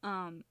 Yeah.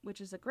 Which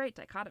is a great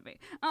dichotomy.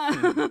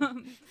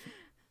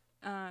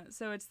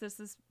 So it's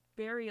this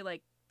very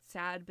like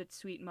sad but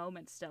sweet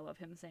moment still of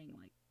him saying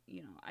like,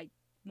 I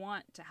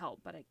want to help,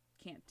 but I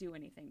can't do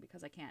anything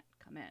because I can't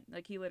come in.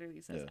 Like he literally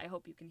says, I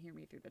hope you can hear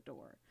me through the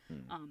door.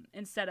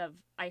 Instead of,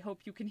 I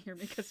hope you can hear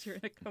me because you're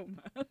in a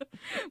coma,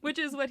 which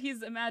is what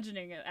he's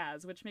imagining it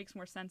as, which makes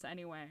more sense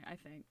anyway, I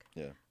think.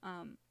 Yeah.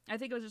 I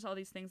think it was just all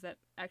these things that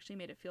actually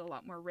made it feel a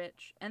lot more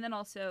rich. And then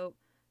also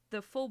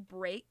the full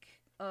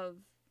break of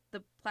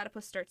the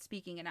platypus starts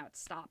speaking and now it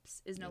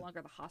stops is no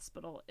longer the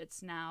hospital.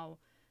 It's now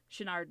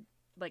Shenard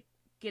like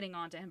getting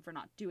on to him for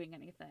not doing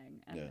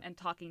anything and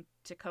talking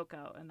to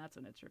Coco, and that's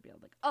when it's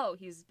revealed like, oh,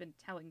 he's been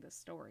telling this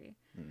story.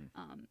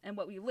 And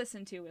what we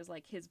listen to is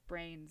like his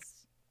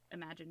brain's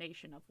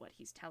imagination of what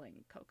he's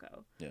telling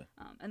Coco.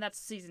 And that's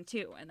season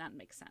 2, and that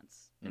makes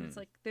sense. And it's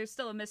like there's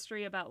still a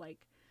mystery about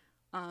like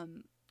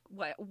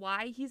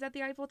why he's at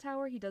the Eiffel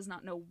Tower. He does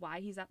not know why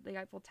he's at the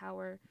Eiffel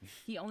Tower.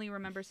 He only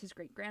remembers his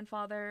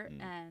great-grandfather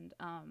and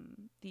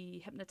the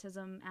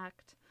hypnotism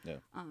act.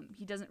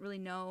 He doesn't really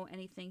know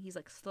anything. He's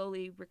like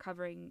slowly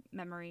recovering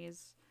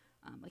memories.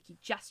 Like he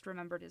just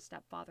remembered his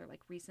stepfather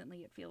like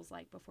recently, it feels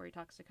like, before he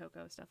talks to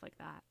Coco, stuff like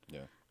that.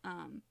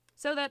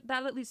 So that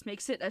at least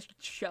makes it a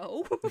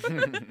show.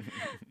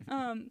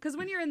 Because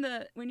when you're in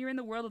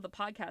the world of the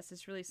podcast,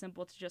 it's really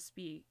simple to just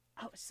be,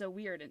 oh, it's so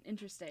weird and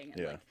interesting.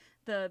 And like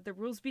the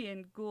Rulesby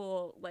and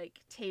Ghoul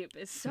like tape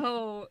is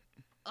so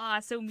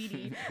so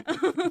meaty.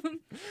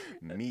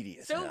 Meaty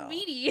as so hell.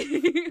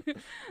 Meaty.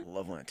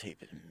 Love when a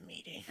tape is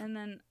meaty. And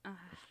then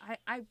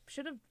I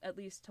should have at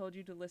least told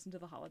you to listen to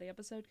the holiday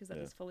episode because that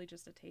is fully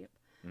just a tape.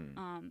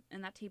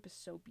 And that tape is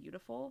so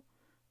beautiful.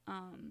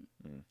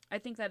 I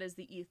think that is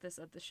the ethos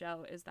of the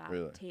show, is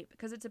that tape,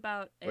 because it's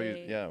about what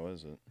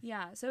is it?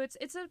 Yeah, so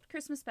it's a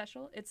Christmas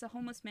special. It's a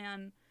homeless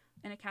man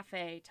in a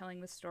cafe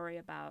telling the story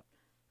about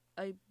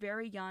a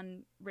very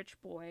young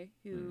rich boy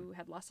who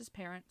had lost his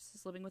parents,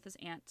 is living with his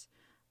aunt.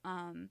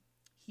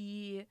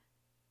 He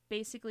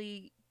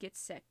basically gets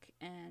sick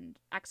and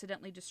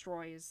accidentally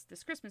destroys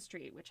this Christmas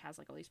tree, which has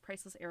like all these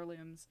priceless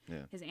heirlooms.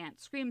 His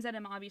aunt screams at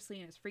him, obviously,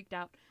 and is freaked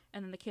out,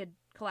 and then the kid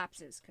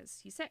collapses because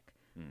he's sick.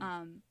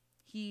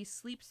 He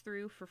sleeps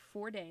through for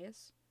 4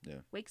 days,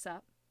 wakes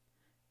up,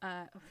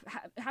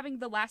 having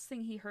the last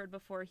thing he heard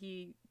before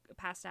he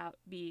passed out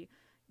be,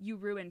 "You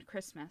ruined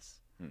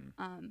Christmas."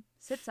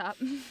 Sits up,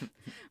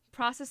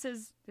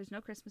 processes, there's no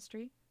Christmas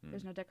tree,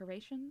 there's no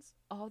decorations,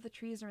 all the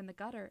trees are in the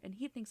gutter, and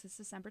he thinks it's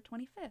December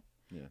 25th.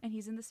 And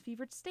he's in this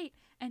fevered state,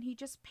 and he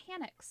just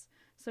panics.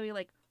 So he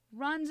like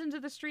runs into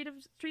the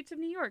streets of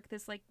New York,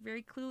 this like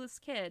very clueless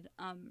kid,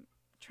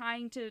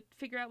 trying to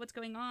figure out what's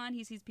going on.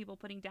 He sees people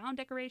putting down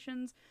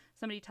decorations.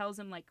 Somebody tells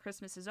him like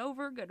Christmas is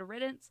over, good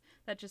riddance.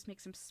 That just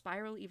makes him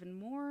spiral even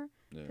more,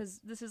 because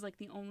this is like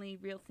the only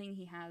real thing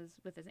he has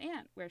with his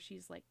aunt, where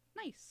she's like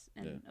nice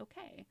and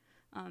okay,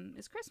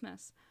 is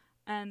Christmas.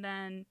 And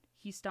then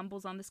he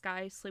stumbles on this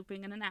guy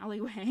sleeping in an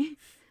alleyway,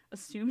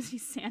 assumes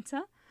he's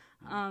Santa,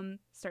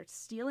 starts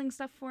stealing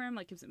stuff for him,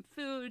 like gives him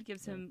food,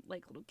 gives him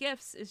like little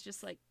gifts, is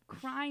just like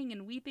crying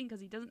and weeping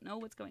because he doesn't know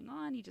what's going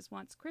on. He just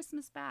wants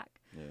Christmas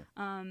back.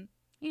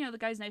 The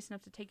guy's nice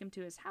enough to take him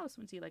to his house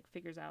once he like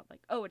figures out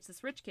like, oh, it's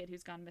this rich kid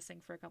who's gone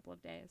missing for a couple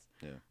of days.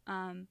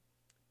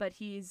 But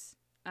he's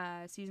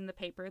sees in the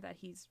paper that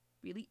he's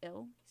really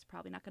ill. He's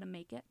probably not going to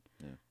make it.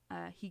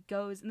 He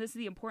goes, and this is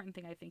the important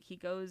thing, I think, he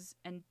goes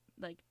and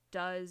like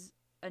does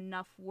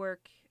enough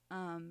work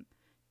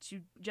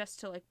to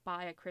like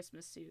buy a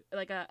Christmas suit,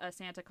 like a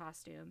Santa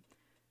costume,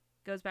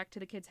 goes back to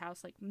the kid's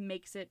house, like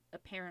makes it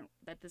apparent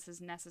that this is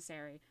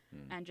necessary,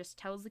 and just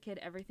tells the kid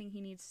everything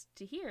he needs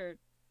to hear,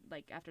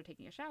 like after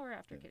taking a shower,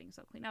 after getting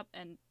himself cleaned up,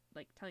 and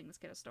like telling this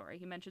kid a story.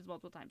 He mentions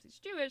multiple times he's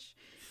Jewish.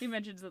 He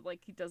mentions that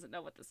like he doesn't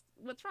know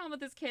what's wrong with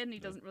this kid, and he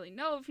doesn't really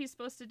know if he's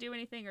supposed to do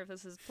anything or if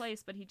this is his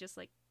place, but he just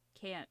like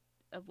can't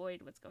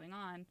avoid what's going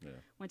on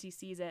once he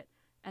sees it.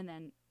 and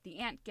then the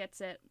aunt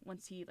gets it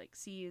once he like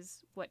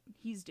sees what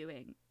he's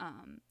doing.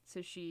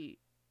 So she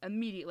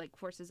immediately like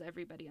forces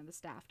everybody on the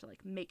staff to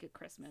like make a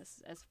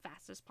Christmas as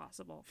fast as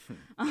possible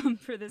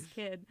for this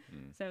kid.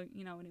 So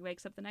you know, when he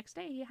wakes up the next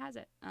day, he has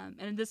it.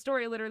 And the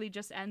story literally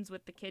just ends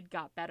with the kid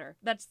got better.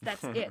 That's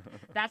it.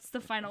 That's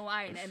the final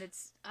line, and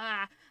it's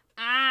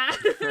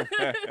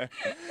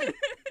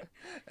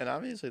And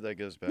obviously that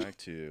goes back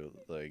to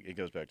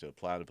the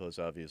platypus,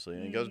 obviously,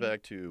 and it goes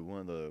back to one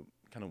of the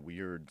kind of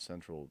weird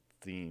central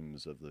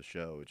themes of the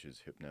show, which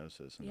is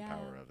hypnosis and the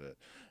power of it.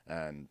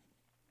 And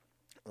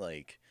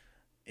like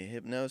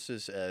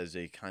hypnosis as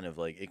a kind of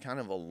like, it kind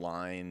of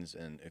aligns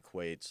and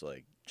equates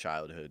like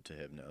childhood to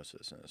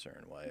hypnosis in a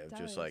certain way of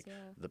just like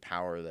the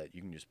power that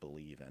you can just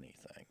believe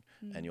anything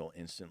and you'll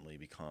instantly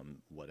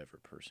become whatever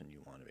person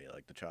you want to be.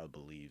 Like the child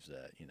believes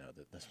that, you know,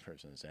 that this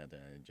person is Santa,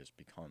 and it just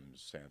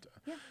becomes Santa.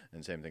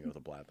 And same thing with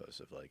the platypus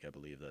of like, I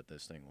believe that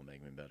this thing will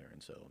make me better,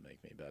 and so it'll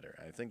make me better.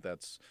 I think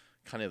that's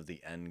kind of the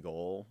end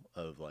goal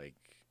of like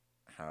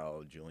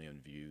how Julian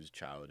views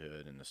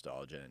childhood and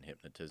nostalgia and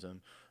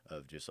hypnotism,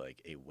 of just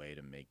like a way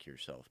to make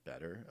yourself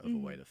better, of a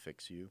way to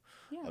fix you,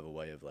 of a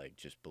way of like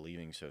just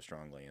believing so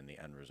strongly, and the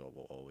end result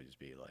will always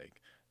be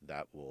like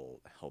that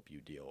will help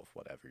you deal with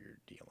whatever you're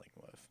dealing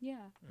with.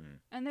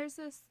 And there's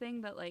this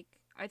thing that like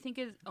I think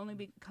it only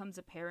becomes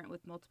apparent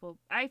with multiple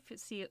I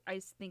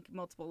think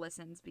multiple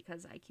listens,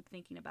 because I keep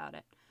thinking about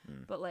it.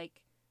 But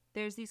like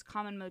there's these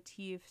common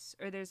motifs,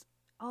 or there's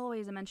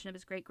always a mention of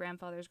his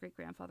great-grandfather's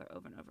great-grandfather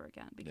over and over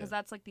again, because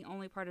that's like the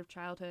only part of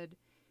childhood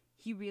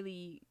he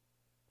really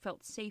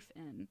felt safe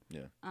in.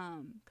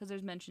 Because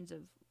there's mentions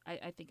of,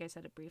 I think I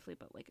said it briefly,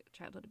 but like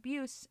childhood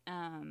abuse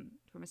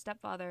from his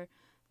stepfather.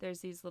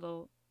 There's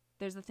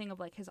the thing of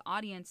like his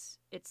audience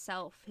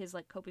itself, his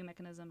like coping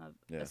mechanism of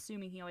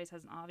assuming he always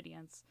has an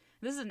audience.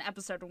 This is in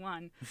episode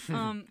 1,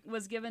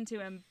 was given to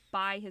him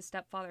by his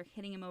stepfather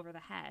hitting him over the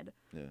head.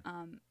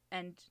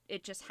 And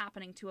it just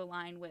happening to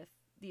align with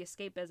the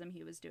escapism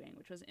he was doing,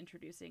 which was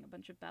introducing a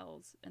bunch of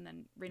bells, and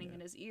then ringing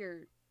in his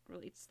ear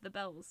relates to the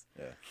bells.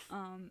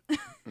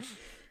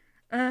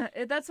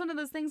 That's one of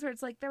those things where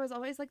it's like there was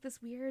always like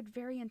this weird,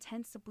 very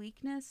intense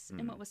obliqueness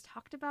in what was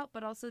talked about,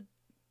 but also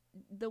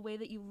the way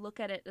that you look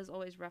at it is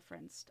always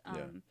referenced.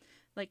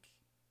 Like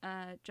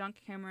John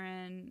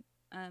Cameron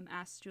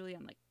asked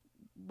Julian like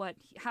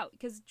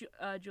because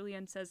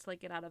Julian says to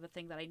like get out of a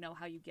thing that I know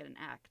how you get an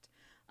act,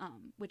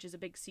 which is a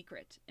big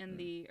secret in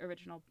the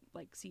original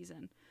like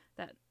season,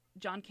 that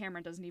John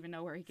Cameron doesn't even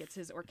know where he gets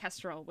his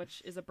orchestral,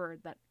 which is a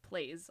bird that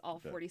plays all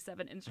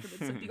 47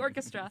 instruments of the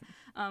orchestra,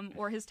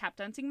 or his tap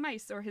dancing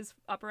mice, or his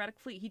operatic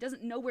flute. He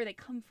doesn't know where they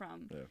come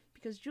from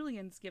because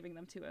Julian's giving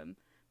them to him.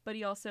 But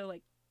he also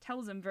like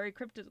tells him very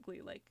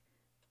cryptically, like,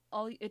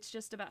 it's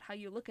just about how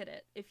you look at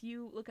it. If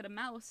you look at a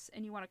mouse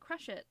and you want to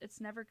crush it, it's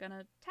never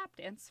gonna tap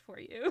dance for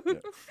you.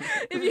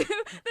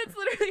 That's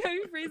literally how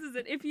he phrases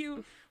it. If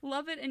you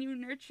love it and you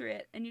nurture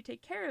it and you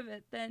take care of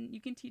it, then you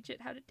can teach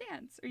it how to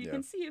dance, or you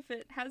can see if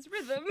it has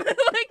rhythm.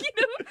 Like, you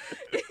know,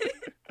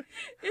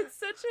 it's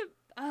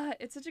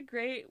such a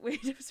great way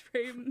to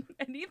frame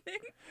anything.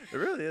 It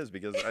really is,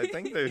 because I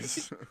think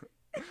there's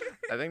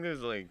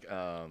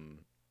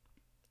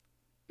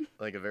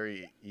like a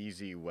very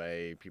easy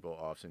way people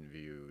often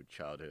view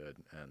childhood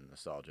and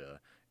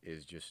nostalgia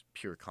is just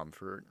pure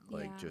comfort,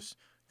 like just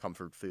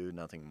comfort food,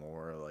 nothing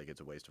more. Like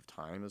it's a waste of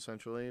time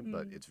essentially,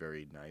 but it's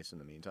very nice in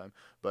the meantime.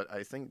 But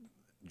I think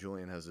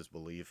Julian has this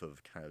belief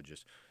of kind of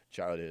just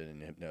childhood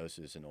and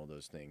hypnosis and all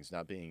those things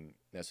not being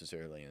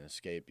necessarily an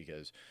escape,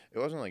 because it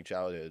wasn't like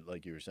childhood,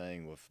 like you were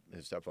saying with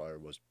his stepfather,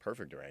 was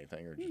perfect or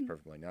anything, or just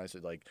perfectly nice.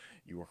 It, like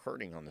you were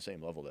hurting on the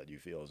same level that you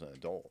feel as an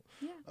adult.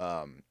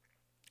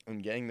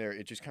 And getting there,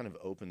 it just kind of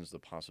opens the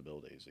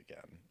possibilities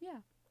again.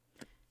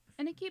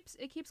 And it keeps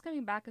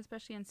coming back,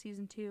 especially in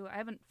season 2. I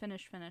haven't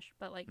finished,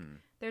 but like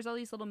there's all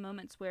these little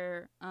moments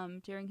where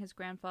during his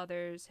great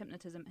grandfather's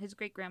hypnotism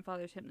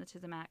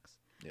acts,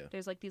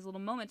 there's like these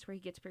little moments where he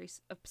gets very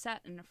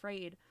upset and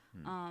afraid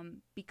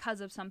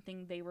because of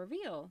something they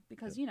reveal,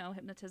 because you know,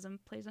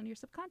 hypnotism plays on your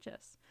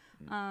subconscious,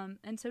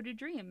 and so do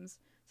dreams.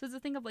 So it's a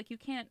thing of like you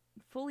can't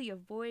fully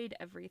avoid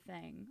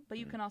everything, but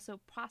you can also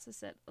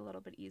process it a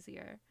little bit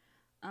easier.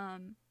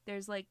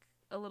 There's like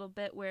a little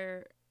bit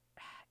where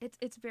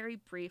it's very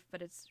brief,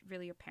 but it's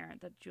really apparent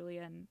that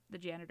Julian, the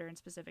janitor in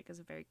specific, is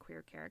a very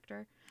queer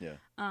character.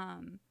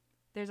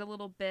 There's a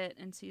little bit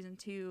in season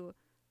 2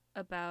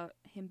 about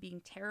him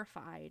being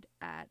terrified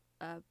at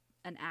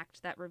an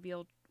act that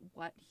revealed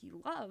what he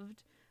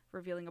loved,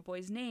 revealing a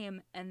boy's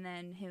name, and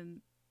then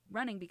him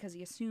running because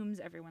he assumes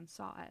everyone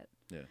saw it.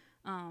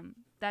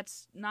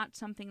 That's not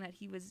something that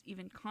he was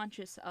even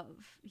conscious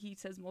of. He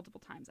says multiple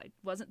times, I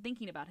wasn't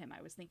thinking about him.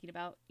 I was thinking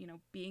about, you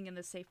know, being in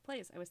this safe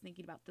place. I was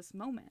thinking about this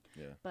moment.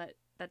 But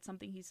that's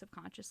something he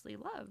subconsciously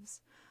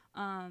loves.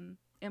 And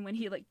when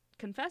he like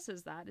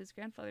confesses that, his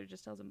grandfather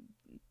just tells him,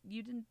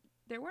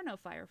 there were no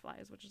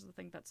fireflies, which is the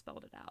thing that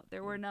spelled it out.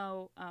 There were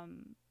no,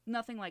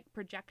 nothing like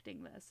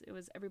projecting this. It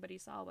was everybody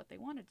saw what they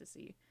wanted to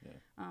see.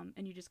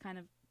 And you just kind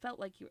of felt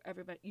like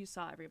you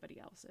saw everybody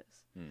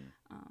else's.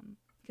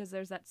 because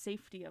there's that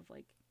safety of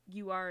like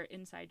you are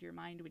inside your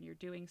mind when you're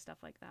doing stuff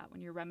like that, when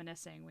you're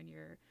reminiscing, when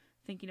you're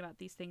thinking about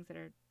these things that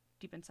are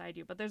deep inside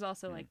you. But there's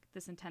also like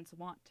this intense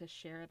want to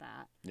share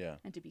that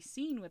and to be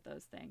seen with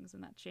those things,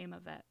 and that shame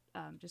of it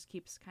just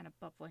keeps kind of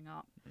bubbling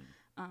up.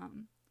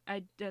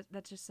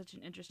 That's just such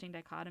an interesting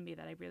dichotomy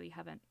that I really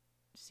haven't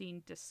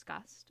seen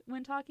discussed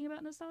when talking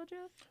about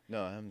nostalgia.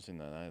 No, I haven't seen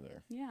that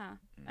either. Yeah.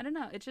 I don't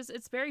know.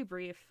 It's very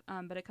brief,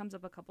 but it comes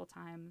up a couple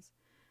times.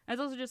 And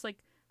it's also just like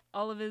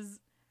all of his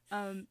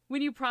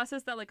when you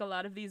process that like a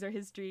lot of these are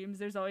his dreams,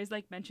 there's always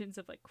like mentions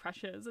of like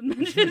crushes and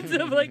mentions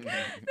of like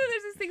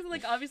there's these things that,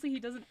 like obviously he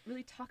doesn't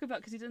really talk about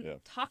because he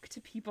doesn't talk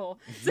to people,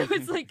 so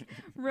it's like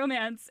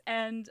romance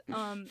and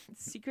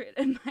secret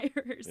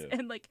admirers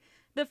and like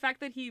the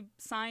fact that he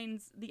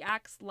signs the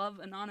acts Love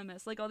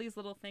Anonymous, like all these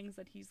little things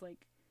that he's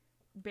like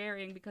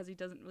bearing because he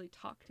doesn't really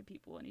talk to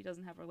people and he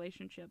doesn't have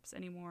relationships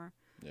anymore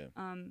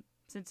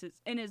since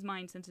it's in his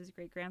mind since his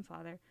great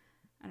grandfather.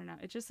 I don't know.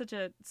 It's just such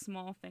a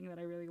small thing that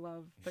I really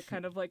love that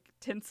kind of like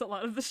tints a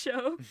lot of the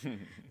show.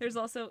 There's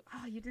also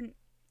you didn't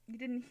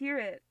hear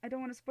it. I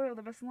don't want to spoil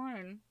the best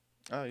line.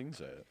 Oh, you can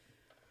say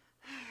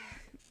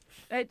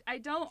it. I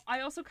don't. I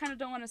also kind of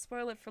don't want to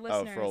spoil it for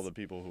listeners. Oh, for all the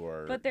people who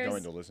are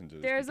going to listen to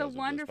this. There's a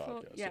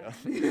wonderful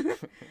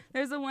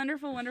there's a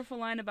wonderful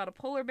line about a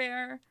polar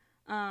bear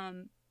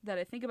that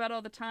I think about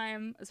all the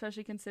time,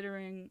 especially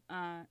considering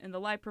in the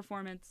live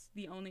performance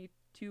the only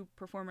two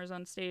performers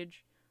on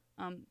stage.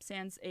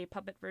 Sans a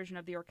puppet version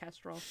of the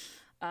orchestral,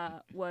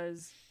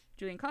 was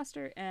Julian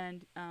Coster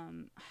and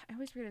I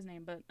always forget his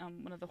name, but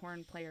one of the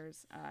horn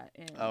players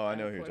in I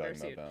know who you're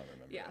talking about. I don't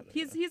remember. Yeah,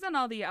 he's on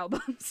all the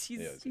albums.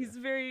 He's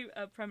very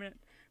prominent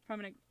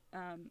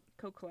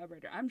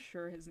co-collaborator. I'm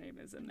sure his name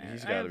is in there.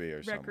 He's got to be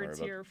here somewhere. Records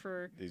here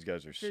for these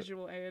guys are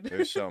visual aid.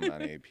 There's so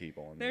many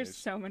people in There's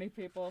so many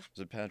people.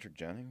 Is it Patrick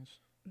Jennings?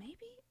 Maybe?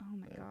 Oh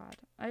my god.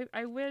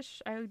 I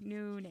wish I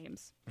knew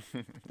names.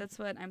 That's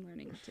what I'm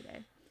learning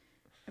today.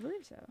 I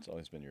believe so. It's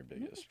always been your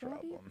biggest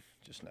problem.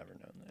 Just never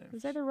known names. It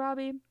was either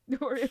Robbie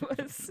or it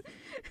was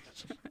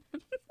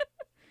John.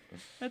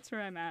 That's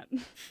where I'm at.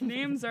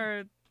 Names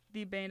are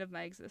the bane of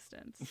my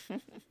existence.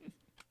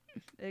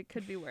 It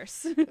could be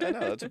worse. I know,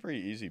 that's a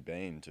pretty easy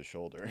bane to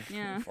shoulder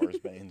as far as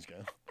banes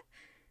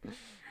go.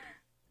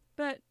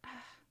 But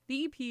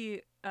the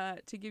EP,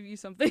 to give you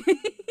something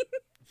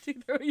to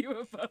throw you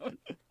a bone.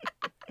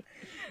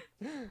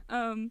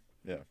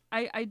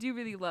 I do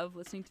really love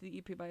listening to the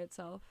EP by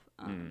itself.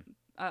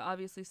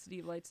 Obviously, City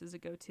of Lights is a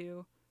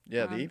go-to.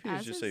 Yeah, the EP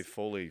is just a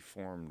fully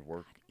formed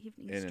work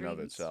in and of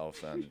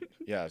itself. And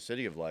yeah,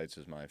 City of Lights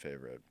is my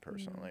favorite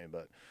personally,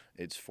 but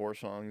it's 4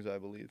 songs, I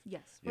believe.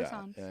 Yes, 4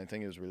 songs. And I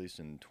think it was released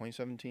in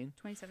 2017.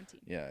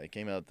 2017. Yeah, it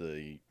came out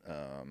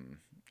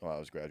while I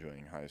was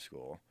graduating high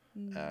school.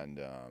 And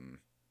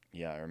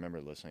I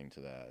remember listening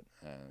to that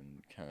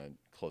and kind of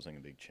closing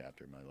a big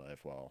chapter in my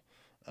life while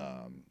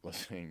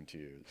listening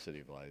to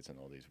City of Lights and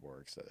all these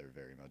works that are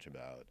very much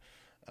about.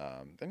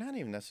 They're not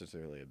even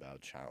necessarily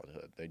about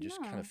childhood. They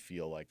just kind of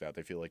feel like that.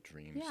 They feel like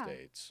dream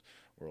states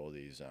where all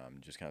these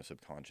just kind of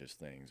subconscious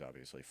things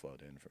obviously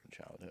flowed in from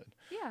childhood.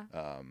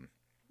 Yeah.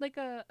 Like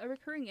a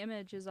recurring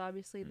image is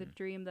obviously the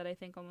dream that I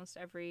think almost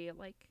every,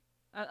 like,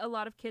 a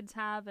lot of kids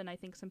have, and I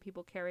think some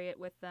people carry it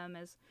with them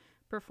as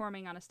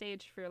performing on a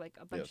stage for, like,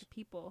 a bunch of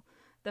people.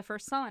 The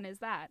first song is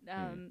that.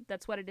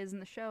 That's what it is in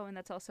the show, and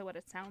that's also what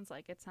it sounds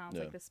like. It sounds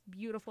like this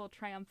beautiful,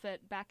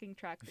 triumphant backing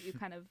track that you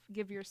kind of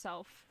give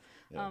yourself,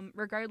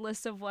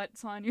 regardless of what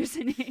song you're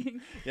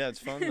singing. Yeah, it's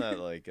fun that,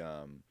 like,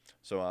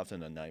 so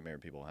often a nightmare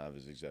people have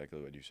is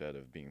exactly what you said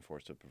of being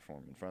forced to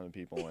perform in front of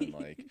people, and,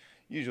 like,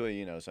 usually,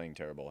 you know, something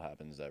terrible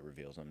happens that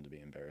reveals them to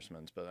be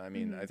embarrassments. But, I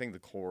mean, I think the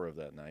core of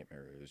that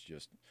nightmare is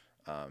just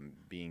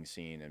being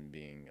seen and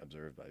being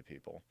observed by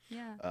people.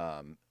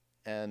 Yeah.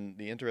 And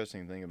the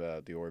interesting thing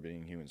about the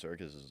Orbiting Human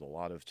Circus is a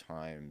lot of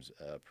times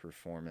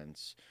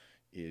performance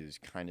is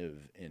kind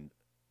of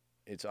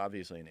it's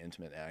obviously an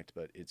intimate act,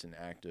 but it's an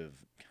act of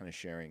kind of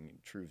sharing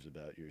truths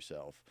about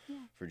yourself. Yeah.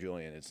 For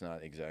Julian, it's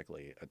not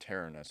exactly a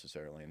terror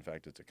necessarily. In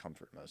fact, it's a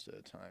comfort most of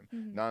the time.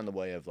 Not in the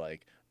way of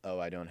like, oh,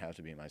 I don't have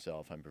to be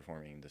myself, I'm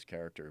performing this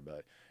character,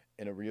 but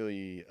in a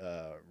really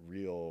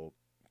real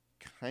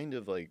kind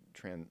of like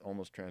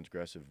almost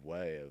transgressive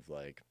way of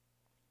like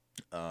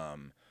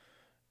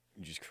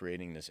just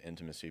creating this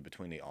intimacy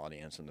between the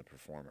audience and the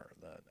performer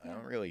that I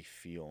don't really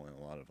feel in a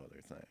lot of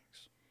other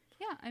things.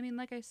 Yeah, I mean,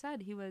 like I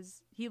said,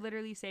 he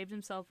literally saved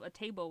himself a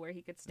table where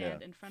he could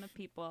stand in front of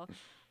people,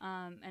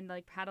 and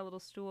like had a little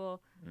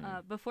stool.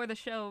 Before the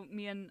show,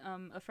 me and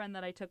a friend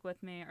that I took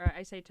with me, or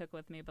I say took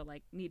with me, but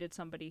like needed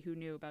somebody who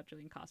knew about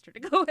Julian Coster to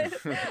go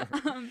with.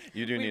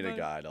 You do need a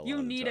guide.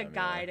 You need a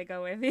guy to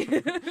go with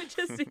you,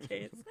 just in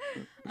case.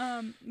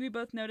 We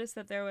both noticed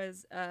that there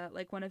was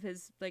like one of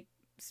his like.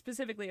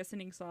 Specifically a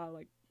singing saw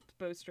like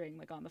bowstring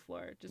like on the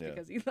floor just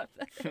because he left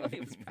that while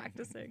he was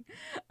practicing.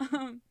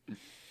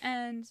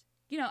 And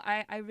you know,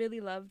 I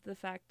really loved the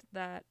fact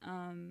that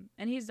and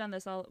he's done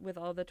this all with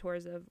all the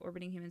tours of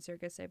Orbiting Human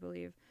Circus, I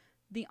believe.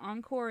 The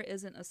encore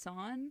isn't a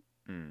song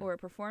or a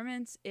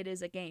performance, it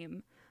is a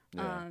game.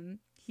 Yeah.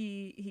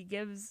 He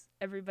gives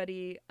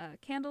everybody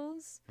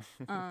candles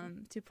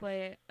to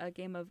play a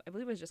game of, I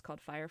believe it was just called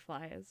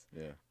Fireflies.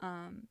 Yeah.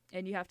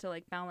 And you have to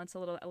like balance a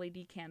little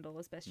LED candle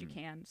as best you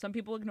can. Some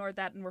people ignored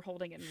that and were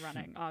holding it and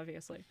running,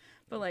 obviously.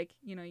 But like,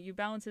 you know, you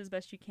balance it as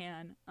best you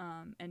can.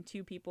 And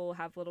two people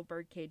have little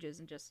bird cages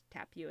and just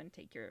tap you and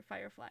take your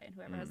firefly. And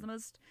whoever has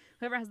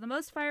the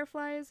most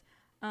fireflies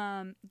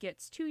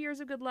gets 2 years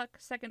of good luck.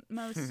 Second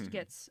most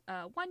gets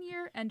 1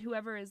 year, and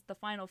whoever is the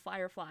final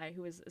firefly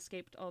who has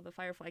escaped all the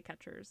firefly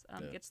catchers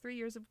gets 3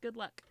 years of good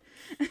luck.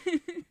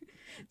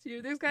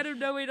 So there's kind of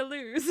no way to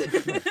lose,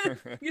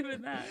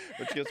 given that.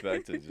 Which gets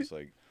back to just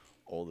like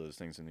all those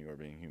things in the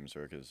Orbiting Human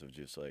Circus of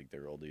just like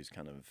there are all these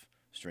kind of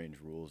strange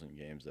rules and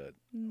games that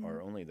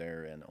are only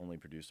there and only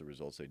produce the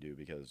results they do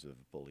because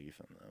of belief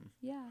in them.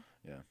 Yeah.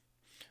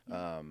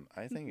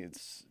 I think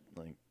it's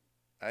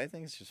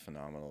just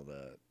phenomenal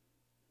that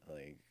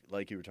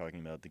like you were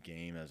talking about, the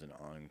game as an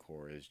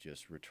encore is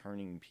just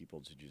returning people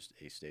to just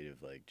a state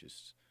of like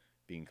just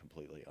being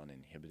completely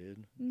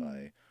uninhibited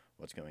by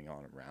what's going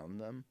on around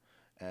them.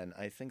 And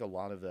I think a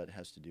lot of that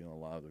has to do, and a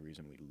lot of the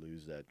reason we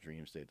lose that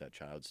dream state, that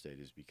child state,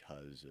 is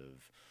because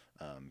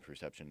of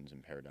perceptions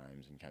and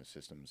paradigms and kind of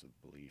systems of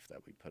belief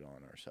that we put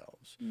on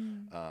ourselves.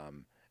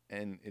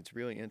 And it's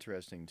really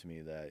interesting to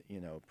me that, you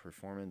know,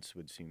 performance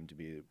would seem to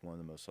be one of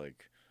the most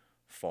like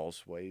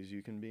false ways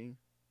you can be.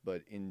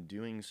 But in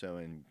doing so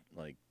and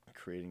like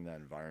creating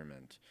that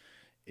environment,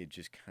 it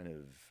just kind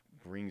of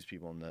brings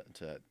people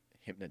into that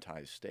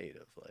hypnotized state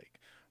of like,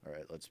 all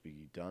right, let's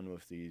be done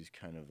with these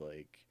kind of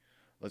like,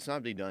 let's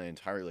not be done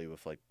entirely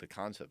with like the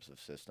concepts of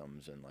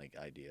systems and like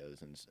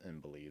ideas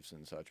and beliefs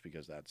and such,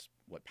 because that's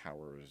what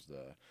powers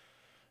the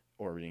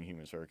Orbiting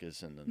Human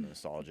Circus and the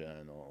nostalgia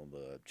and all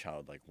the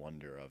childlike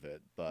wonder of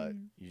it. But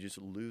you just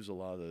lose a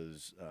lot of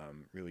those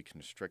really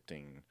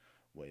constricting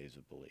ways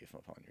of belief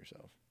upon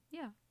yourself.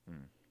 Yeah.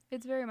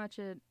 It's very much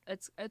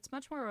it's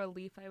much more a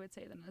relief, I would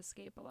say, than an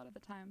escape a lot of the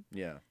time.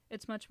 Yeah.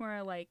 It's much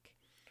more like,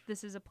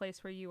 this is a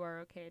place where you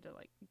are okay to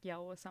like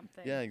yell with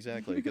something. Yeah,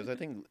 exactly. Because I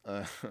think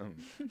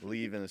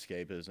leave and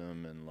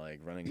escapism and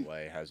like running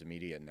away has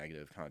immediate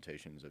negative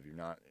connotations of you're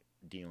not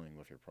dealing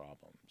with your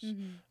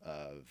problems.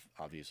 Of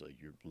obviously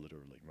you're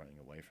literally running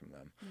away from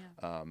them.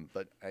 Yeah.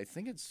 But I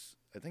think it's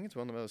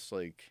one of the most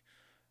like,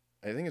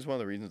 I think it's one of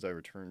the reasons I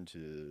return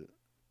to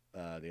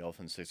the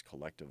Elephant Six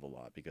Collective a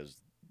lot, because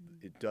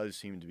it does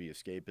seem to be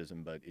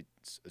escapism, but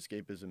it's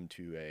escapism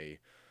to a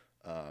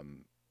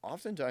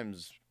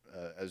oftentimes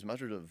as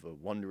much of a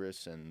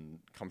wondrous and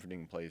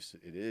comforting place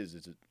it is,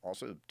 it's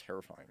also a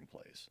terrifying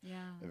place.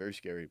 Yeah. A very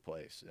scary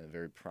place in a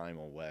very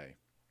primal way.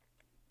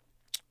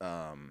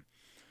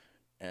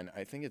 And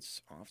I think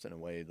it's often a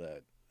way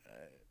that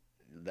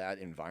that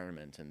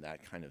environment and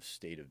that kind of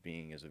state of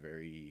being is a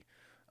very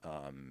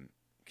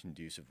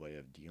conducive way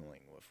of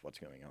dealing with what's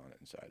going on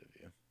inside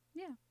of you.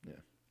 Yeah. Yeah.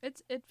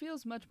 It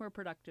feels much more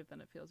productive than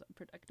it feels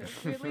unproductive,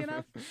 weirdly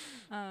enough.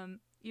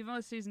 Even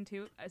with season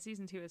two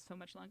is so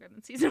much longer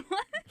than season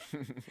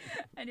 1.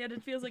 And yet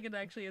it feels like it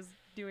actually is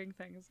doing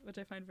things, which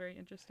I find very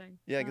interesting.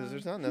 Yeah, because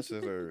there's not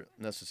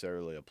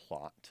necessarily a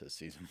plot to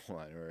season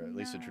 1, or at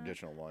least a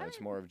traditional one.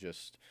 It's more of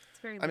just,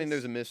 I mean,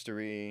 there's a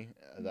mystery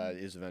that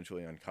is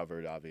eventually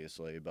uncovered,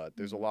 obviously, but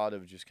there's a lot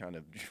of just kind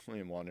of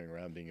Julian wandering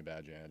around being a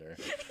bad janitor.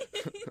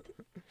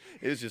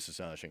 It is just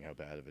astonishing how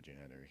bad of a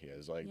janitor he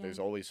is. Like, there's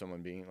always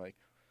someone being like,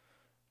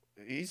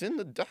 he's in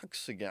the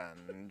ducts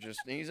again, and just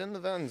he's in the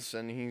vents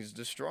and he's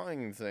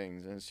destroying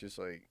things, and it's just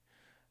like,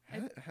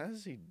 how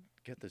does he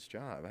get this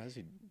job? How is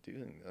he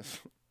doing this?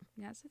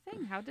 Yeah, that's the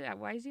thing.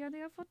 Why is he on the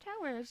Eiffel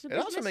Tower? It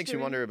also makes you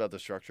wonder about the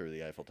structure of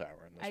the Eiffel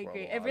Tower in this I world.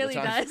 agree. It really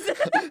does.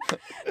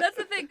 That's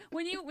the thing.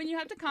 When you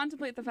have to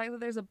contemplate the fact that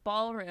there's a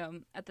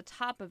ballroom at the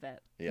top of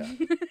it. Yeah.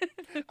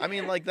 I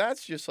mean, like,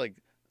 that's just like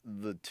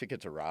the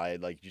ticket to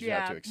ride. Like, you just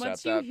have to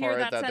accept that part,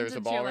 that there's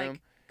a ballroom.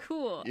 Like,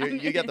 cool.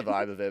 You get the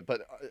vibe of it,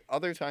 but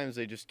other times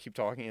they just keep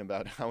talking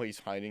about how he's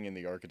hiding in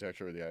the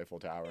architecture of the Eiffel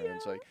Tower, and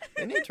it's like,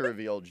 they need to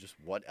reveal just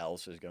what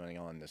else is going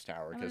on in this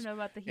tower, because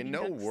in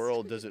no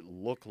world does it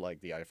look like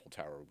the Eiffel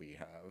Tower we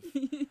have.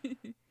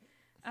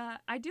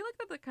 I do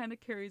like that kind of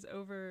carries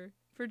over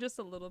for just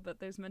a little bit.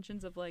 There's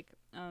mentions of like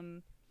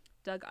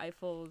Doug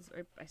Eiffel's,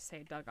 or I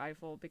say Doug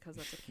Eiffel because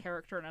that's a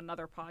character in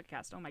another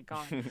podcast. Oh my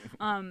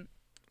god.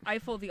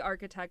 Eiffel, the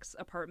architect's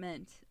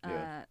apartment,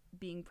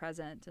 being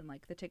present, and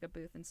like the ticket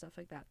booth and stuff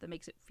like that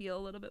makes it feel a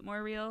little bit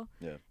more real,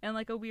 in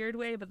like a weird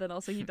way. But then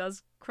also he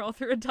does crawl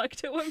through a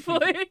duct at one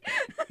point.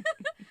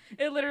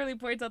 It literally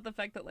points out the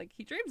fact that like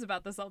he dreams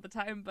about this all the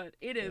time, but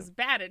it is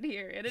bad in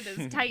here and it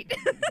is tight.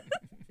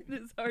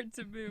 It is hard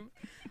to move.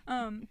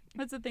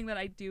 That's the thing that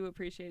I do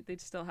appreciate. They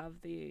still have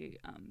the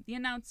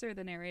announcer,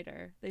 the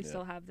narrator. They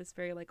still have this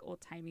very like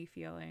old timey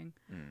feeling.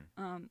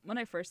 When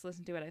I first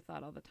listened to it, I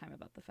thought all the time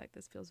about the fact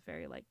this feels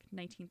very like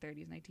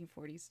 1930s,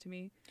 1940s to to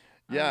me.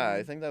 Yeah,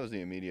 I think that was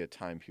the immediate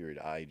time period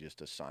I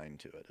just assigned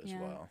to it as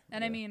well.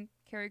 And I mean,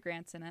 Cary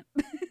Grant's in it.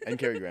 And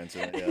Cary Grant's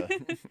in it,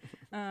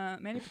 yeah.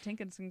 Manny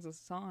Patinkin sings a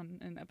song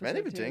in episode 2.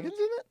 Manny Patinkin's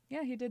in it?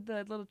 Yeah, he did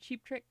the little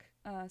Cheap Trick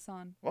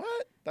song.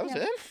 What? That was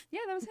him? Yeah,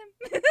 that was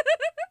him.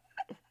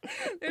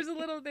 There's a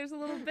little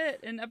bit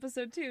in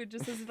episode 2,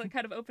 just as like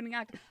kind of opening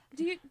act.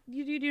 Do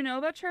you know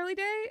about Charlie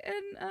Day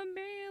and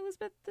Mary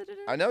Elizabeth?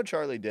 I know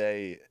Charlie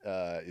Day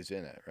is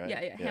in it, right?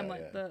 Yeah,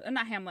 Hamlet. Yeah.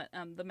 Not Hamlet.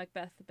 The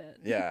Macbeth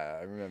bit. Yeah,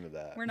 I remember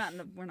that. We're not in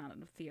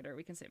a theater.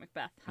 We can say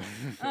Macbeth.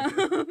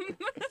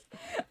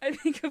 I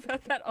think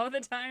about that all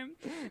the time,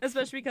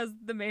 especially because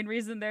the main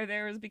reason they're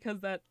there is because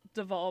that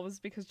devolves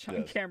because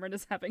John Cameron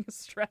is having a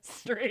stress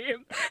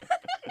stream.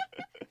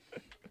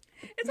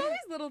 It's all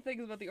these little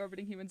things about the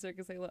Orbiting Human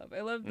Circus I love.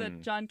 I love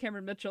that John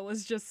Cameron Mitchell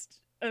is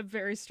just a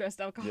very stressed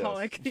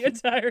alcoholic the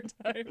entire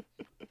time.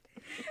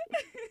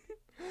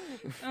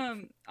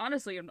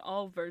 Honestly, in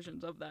all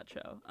versions of that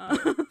show.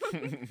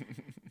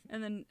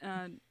 And then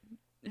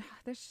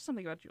there's just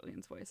something about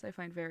Julian's voice I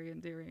find very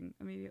endearing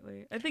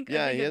immediately. I think he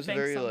has a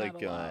very like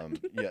yeah,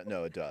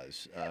 no, it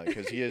does,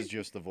 because he is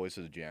just the voice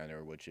of the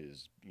janitor, which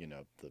is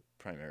the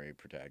primary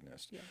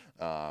protagonist.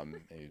 Yeah.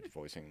 He's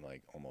voicing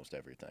like almost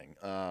everything.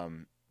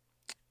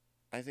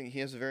 I think he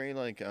has a very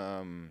like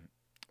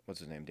what's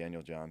his name,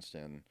 Daniel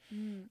Johnston.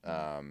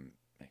 I'm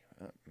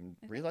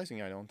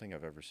realizing I don't think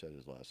I've ever said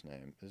his last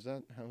name. Is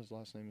that how his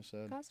last name is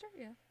said? Coster?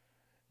 Yeah.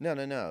 No.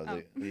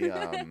 Oh.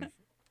 The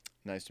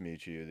Nice to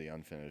Meet You, the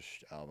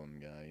Unfinished album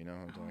guy. You know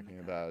who I'm talking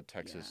about?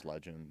 Texas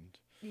legend.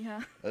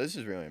 Yeah. This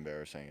is really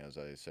embarrassing as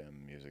I say I'm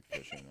a music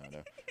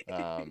aficionado.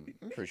 I'm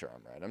pretty sure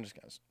I'm right. I'm just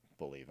going to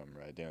believe I'm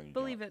right.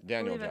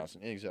 Daniel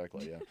Johnston.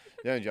 Exactly, yeah.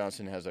 Daniel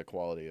Johnston has that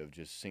quality of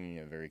just singing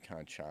a very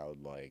kind of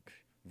childlike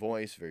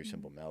voice, very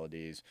simple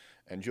melodies.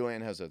 And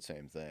Julian has that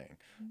same thing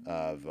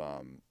of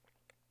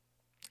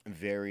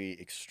very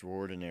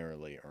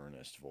extraordinarily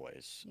earnest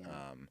voice.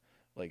 Yeah.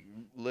 Like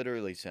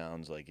literally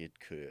sounds like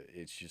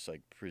it's just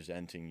like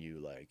presenting you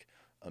like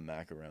a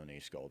macaroni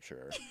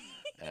sculpture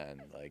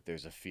and like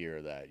there's a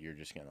fear that you're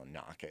just gonna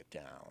knock it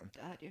down.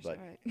 God, you're but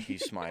so right.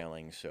 He's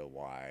smiling so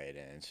wide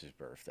and it's his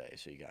birthday,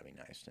 so you gotta be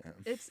nice to him.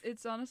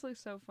 It's honestly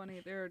so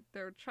funny. There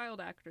are child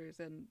actors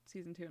in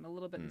season 2 and a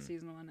little bit in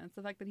season 1, and it's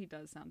the fact that he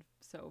does sound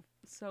so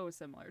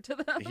similar to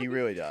them. He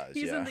really does.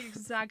 He's in the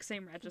exact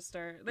same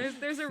register.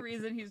 There's a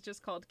reason he's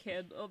just called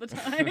Kid all the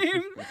time.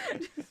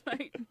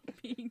 Despite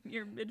being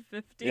your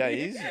mid-50s. Yeah,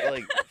 he's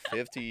like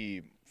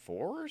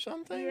 54 or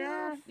something.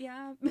 Yeah.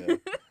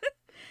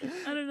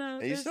 I don't know.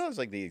 He still has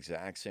like the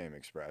exact same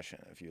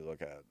expression if you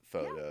look at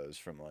photos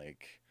from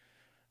like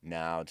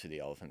now to the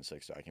Elephant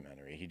Six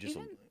documentary. He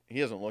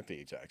doesn't look the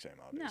exact same,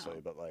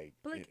 obviously, but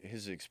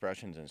his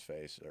expressions in his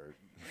face are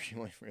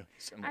really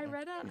similar.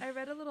 I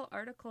read a little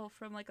article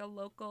from like a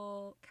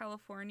local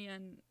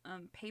Californian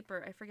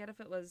paper. I forget if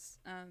it was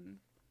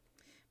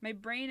my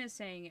brain is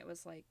saying it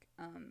was like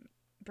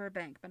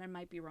Burbank, but I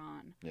might be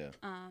wrong. Yeah.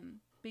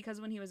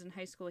 Because when he was in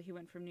high school, he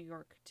went from New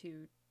York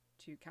to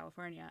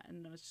California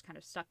and was just kind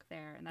of stuck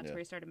there, and that's where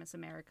he started Miss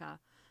America,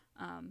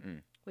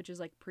 which is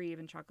like pre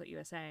even Chocolate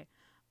USA.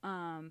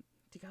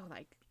 To go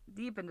like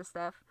deep into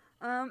stuff,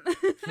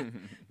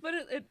 but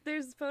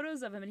there's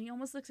photos of him, and he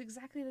almost looks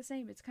exactly the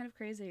same. It's kind of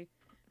crazy.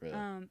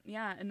 Really?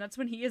 Yeah, and that's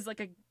when he is like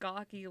a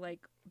gawky,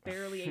 like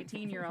barely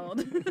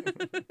 18-year-old.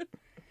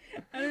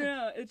 I don't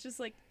know. It's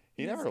just like.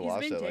 He never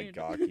lost that like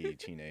gawky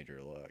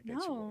teenager look.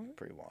 It's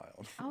pretty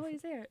wild.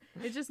 Always there.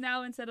 It's just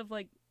now instead of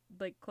like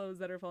clothes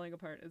that are falling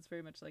apart, it's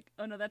very much like,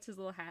 oh no, that's his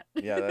little hat.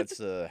 Yeah, that's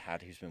the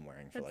hat he's been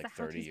wearing for like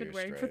 30 years. He's been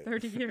wearing for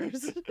 30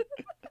 years.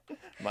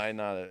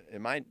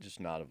 It might just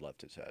not have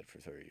left his head for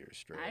 30 years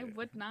straight. I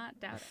would not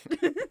doubt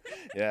it.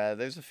 Yeah,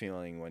 there's a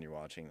feling when you're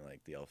watching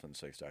like the Elephant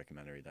Six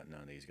documentary that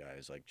none of these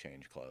guys like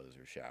change clothes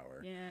or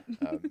shower. Yeah.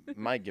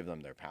 Might give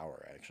them their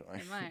power actually.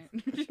 It might.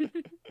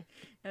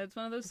 Yeah, it's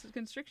one of those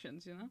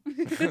constrictions, you know.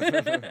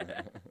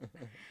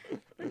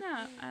 But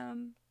no,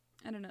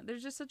 I don't know.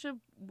 There's just such a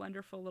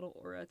wonderful little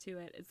aura to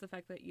it. It's the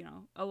fact that,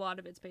 a lot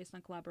of it's based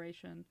on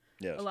collaboration.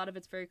 Yes. A lot of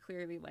it's very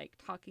clearly like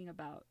talking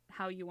about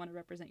how you want to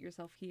represent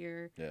yourself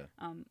here. Yeah.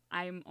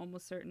 I'm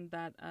almost certain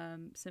that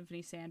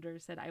Symphony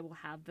Sanders said, I will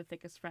have the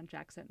thickest French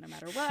accent no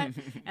matter what.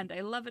 And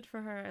I love it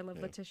for her. I love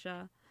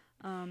Letitia.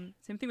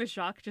 Same thing with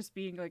Jacques just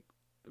being like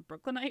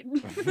Brooklynite.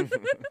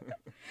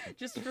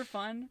 Just for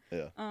fun.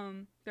 Yeah.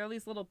 There are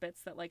these little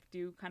bits that like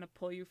do kind of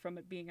pull you from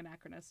it being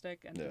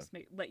anachronistic and just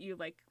let you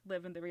like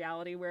live in the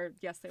reality where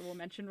yes they will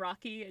mention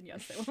Rocky and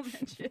yes they will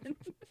mention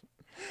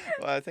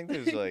Well, I think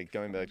there's like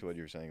going back to what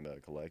you were saying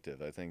about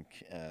collective, I think,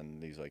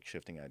 and these like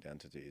shifting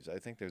identities, I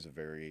think there's a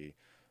very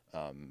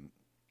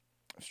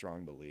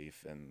strong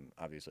belief, and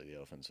obviously the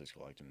Elephant Six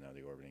Collective, now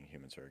the Orbiting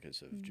Human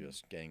Circus, of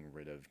just getting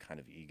rid of kind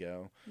of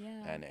ego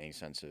and any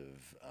sense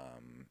of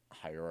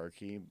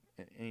hierarchy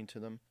into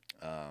them.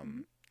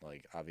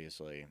 Like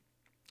obviously,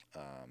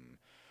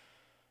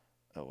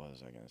 what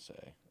was I gonna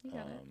say? You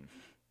got it.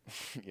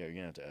 Yeah, you're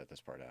gonna have to edit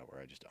this part out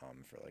where I just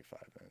for like 5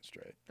 minutes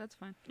straight. That's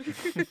fine.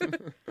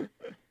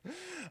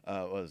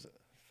 What was it?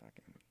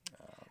 Fucking.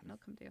 It'll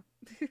come to you.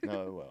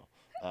 No, it will.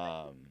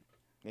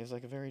 There's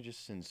like a very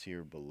just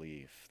sincere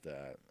belief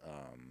that,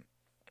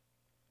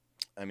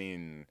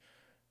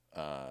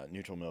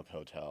 Neutral Milk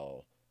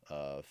Hotel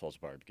falls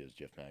apart because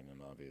Jeff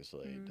Magnum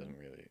obviously doesn't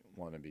really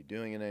want to be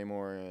doing it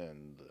anymore,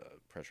 and the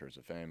pressures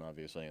of fame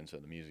obviously, and so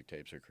the music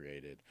tapes are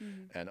created.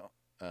 And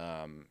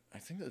I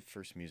think the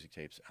first music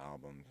tapes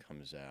album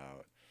comes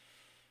out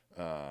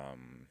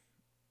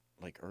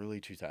like early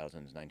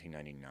 2000s,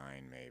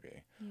 1999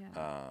 maybe.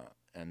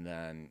 And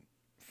then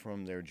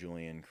from there,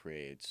 Julian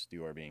creates the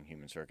Orbiting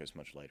Human Circus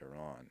much later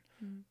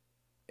on.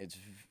 It's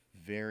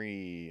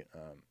very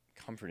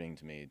comforting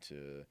to me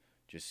to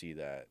just see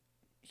that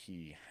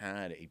he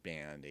had a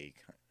band, a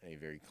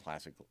very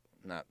classical,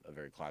 not a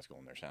very classical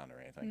in their sound or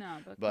anything,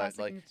 but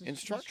like in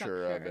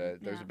structure of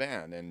it, there's a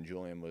band, and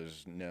Julian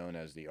was known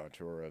as the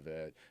auteur of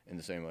it in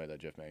the same way that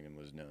Jeff Magnum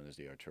was known as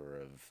the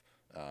auteur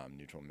of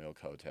Neutral Milk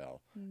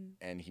Hotel,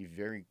 and he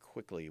very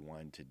quickly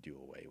wanted to do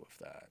away with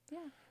that.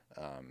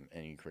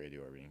 And he created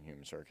the Orbiting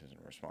Human Circus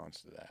in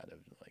response to that, of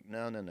like,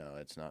 no,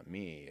 it's not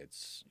me,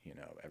 it's, you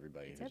know,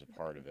 everybody who's a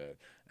part of it.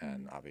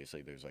 And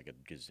obviously there's like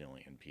a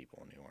gazillion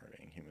people in the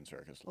Orbiting Human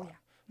Circus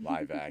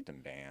live act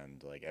and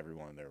band, like every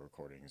one of their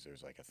recordings,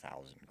 there's like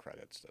 1,000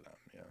 credits to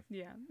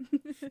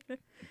them.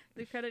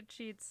 The credit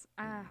sheets,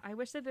 I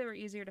wish that they were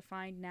easier to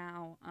find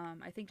now.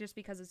 I think just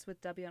because it's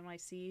with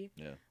WNYC,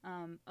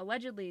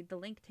 allegedly the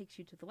link takes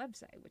you to the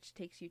website, which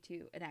takes you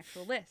to an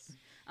actual list,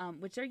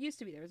 which there used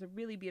to be. There was a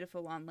really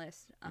beautiful long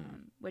list,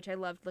 which I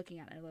loved looking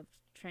at. I loved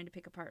trying to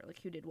pick apart like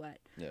who did what,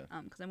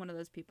 because I'm one of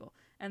those people.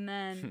 And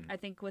then I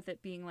think with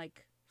it being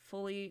like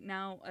fully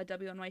now a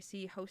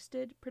WNYC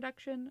hosted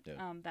production,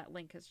 that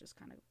link has just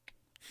kind of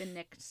been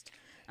nixed,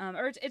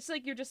 or it's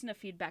like you're just in a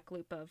feedback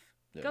loop of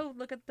go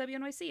look at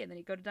WNYC, and then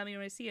you go to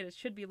WNYC and it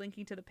should be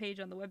linking to the page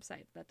on the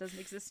website. That doesn't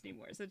exist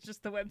anymore, so it's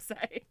just the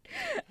website.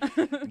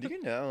 Do you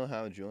know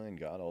how Julian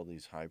got all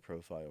these high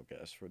profile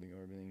guests for the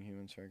Orbiting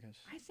Human Circus?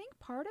 I think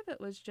part of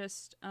it was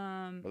just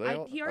are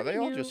they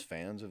all just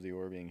fans of the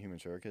Orbiting Human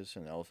Circus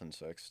and Elephant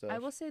Six stuff? I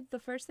will say the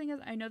first thing is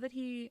I know that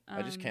he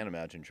I just can't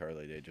imagine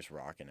Charlie Day just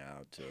rocking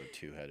out to a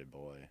two-headed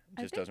boy.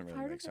 It just doesn't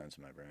really make sense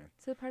in my brain.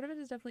 So part of it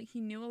is definitely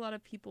he knew a lot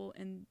of people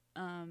in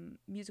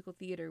musical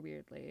theater,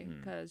 weirdly,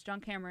 because John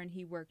Cameron,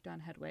 he worked on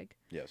Hedwig.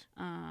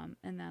 And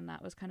then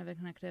that was kind of a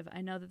connective.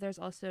 I know that there's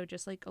also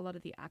just like a lot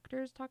of the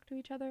actors talk to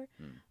each other.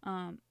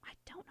 I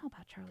don't know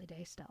about Charlie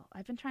Day still.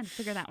 I've been trying to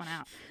figure that one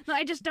out. No,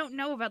 I just don't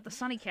know about the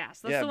Sonny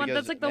cast. That's the one.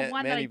 That's like the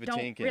one Mandy that I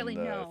don't really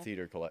know.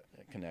 Theater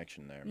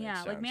connection there.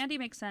 Makes like Mandy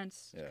makes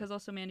sense because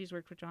also Mandy's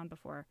worked with John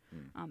before.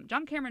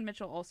 John Cameron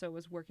Mitchell also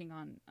was working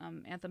on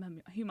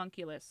Anthem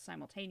Homunculus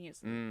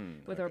simultaneously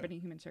with Orbiting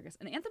Human Circus,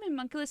 and Anthem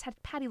Homunculus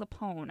had Patti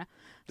LuPone.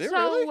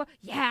 Really?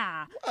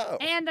 Yeah. Whoa.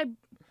 And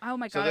oh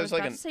my God, I was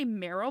about to say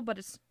Meryl, but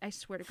I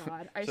swear to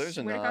God, so there's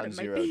a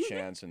non-zero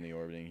chance in the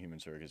Orbiting Human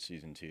Circus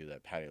season 2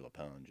 that Patti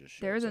LuPone just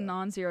shows There's a up.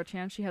 non-zero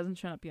chance. She hasn't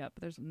shown up yet,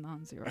 but there's a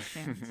non-zero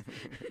chance.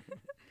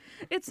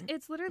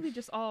 It's literally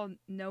just all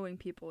knowing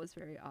people is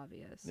very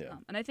obvious.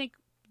 And I think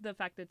the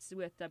fact that it's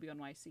with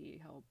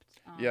WNYC helped.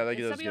 They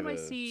it's give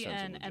WNYC a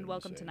and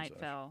Welcome to Night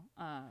Vale.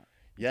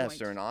 Yes,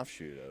 they're an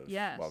offshoot of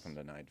Welcome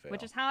to Night Vale.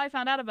 Which is how I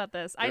found out about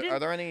this. Are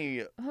there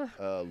any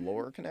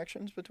lore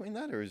connections between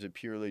that, or is it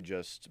purely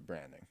just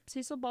branding?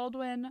 Cecil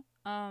Baldwin,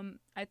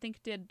 I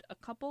think, did a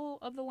couple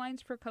of the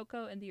lines for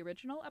Coco in the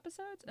original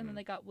episodes, and then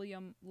they got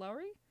William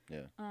Lowry,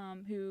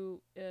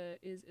 who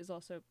is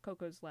also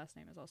Coco's last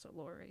name is also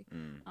Lowry.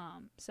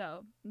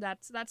 So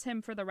that's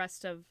him for the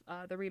rest of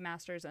the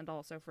remasters and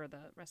also for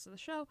the rest of the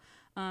show.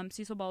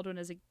 Cecil Baldwin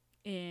is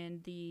in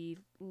the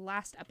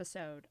last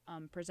episode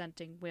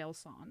presenting whale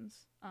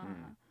songs,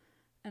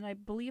 and I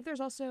believe there's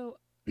also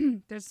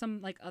there's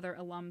some like other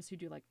alums who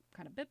do like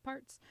kind of bit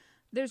parts.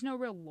 There's no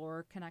real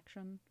lore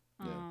connection.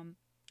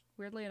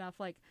 Weirdly enough,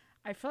 like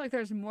I feel like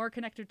there's more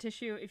connective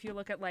tissue if you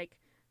look at like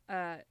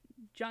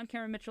John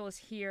Cameron Mitchell is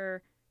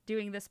here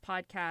doing this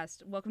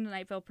podcast. Welcome to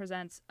Night Vale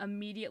presents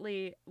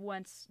immediately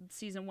once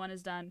season 1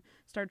 is done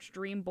starts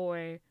Dream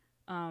Boy,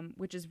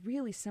 which is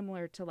really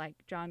similar to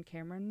like John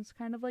Cameron's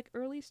kind of like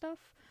early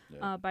stuff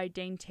by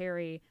Dane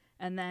Terry,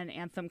 and then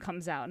Anthem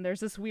comes out, and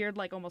there's this weird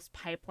like almost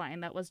pipeline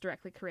that was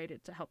directly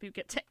created to help you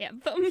get to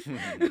Anthem,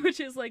 which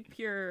is like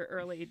pure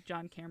early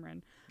John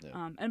Cameron.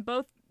 And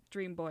both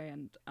Dream Boy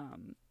and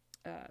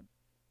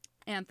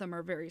Anthem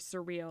are very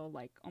surreal,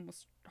 like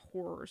almost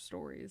horror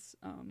stories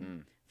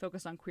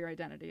focused on queer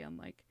identity and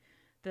like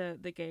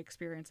the gay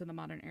experience in the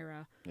modern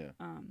era,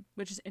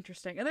 which is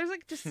interesting. And there's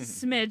like just a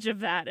smidge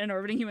of that in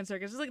Orbiting Human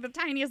Circus, just like the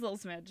tiniest little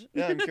smidge.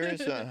 I'm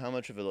curious how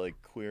much of a like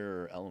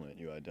queer element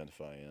you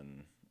identify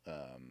in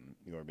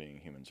the Orbiting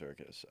Human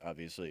Circus.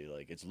 Obviously,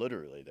 like it's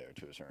literally there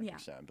to a certain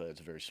extent, but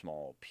it's a very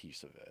small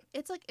piece of it.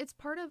 It's like it's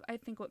part of I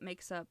think what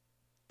makes up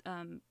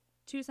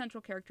two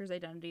central characters'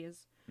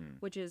 identities,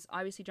 which is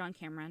obviously John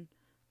Cameron.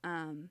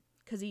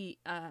 Because he,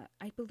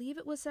 I believe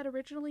it was said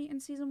originally in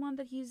season 1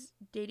 that he's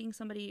dating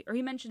somebody, or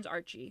he mentions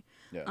Archie,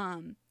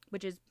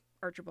 which is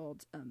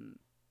Archibald,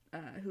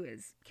 who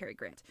is Cary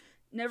Grant.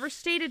 Never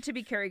stated to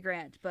be Cary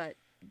Grant, but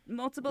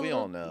multiple we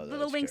all know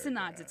little winks and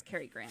nods. It's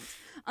Cary Grant.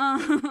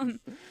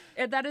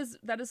 That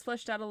is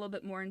fleshed out a little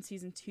bit more in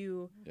season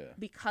 2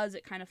 because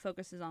it kind of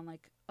focuses on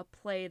like a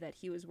play that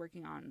he was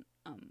working on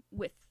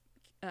with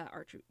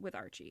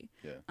Archie.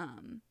 Yeah.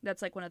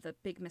 That's like one of the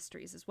big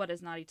mysteries is what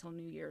is Naughty Till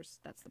New Year's.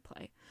 That's the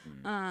play.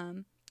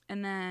 Mm.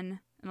 And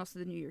also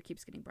the New Year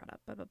keeps getting brought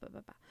up.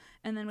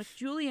 And then with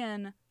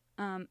Julian,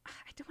 I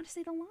don't want to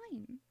say the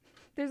line.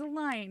 There's a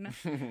line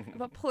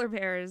about polar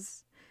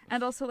bears.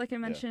 And also, like I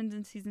mentioned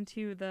in season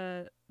 2,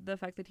 the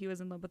fact that he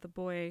was in love with a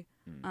boy,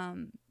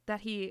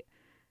 that he,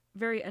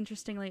 very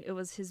interestingly, it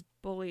was his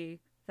bully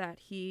that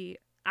he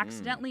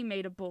accidentally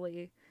made a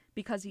bully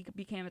because he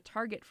became a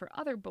target for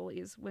other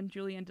bullies when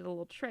Julian did a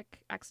little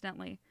trick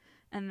accidentally.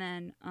 And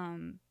then,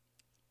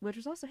 which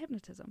was also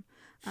hypnotism.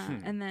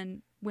 And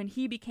then when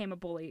he became a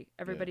bully,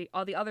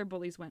 all the other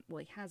bullies went,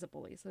 well, he has a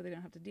bully, so they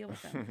don't have to deal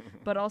with him.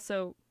 But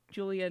also,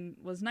 Julian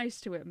was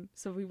nice to him,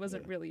 so he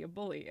wasn't really a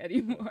bully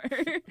anymore.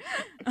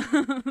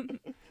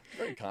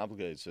 Very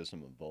complicated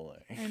system of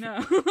bullying. I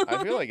know.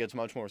 I feel like it's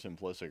much more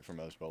simplistic for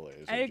most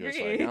bullies. I agree.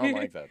 Just like, I don't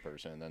like that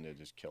person, and then they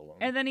just kill them.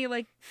 And then he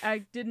I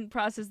didn't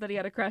process that he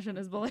had a crush on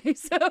his bully,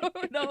 so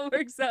it all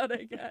works out,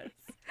 I guess.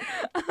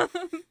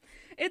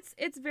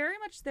 It's very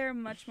much there,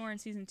 much more in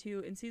season 2.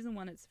 In season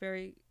 1, it's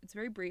very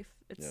brief.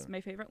 It's my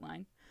favorite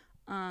line,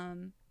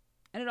 and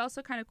it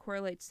also kind of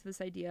correlates to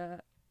this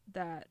idea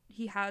that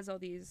he has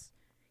like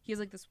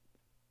this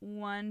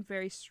one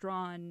very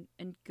strong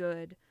and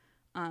good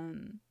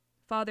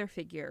father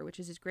figure, which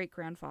is his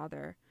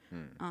great-grandfather,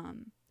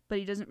 but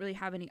he doesn't really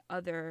have any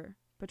other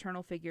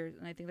paternal figures,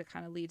 and I think that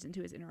kind of leads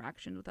into his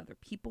interaction with other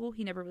people.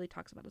 He never really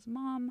talks about his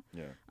mom.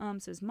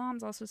 So his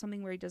mom's also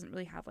something where he doesn't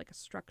really have like a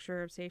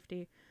structure of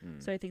safety.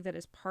 So I think that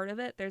is part of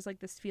it. There's like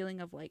this feeling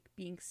of like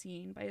being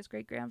seen by his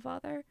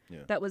great-grandfather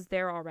that was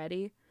there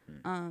already.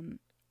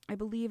 I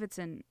believe it's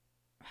in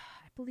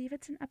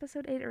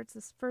episode 8, or it's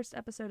this first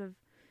episode of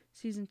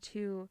season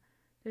 2.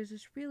 There's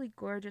this really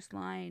gorgeous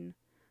line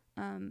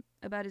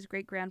about his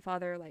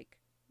great-grandfather like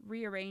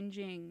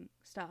rearranging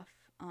stuff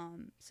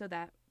so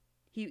that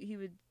he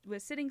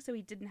was sitting so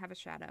he didn't have a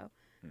shadow,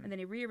 and then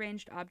he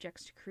rearranged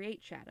objects to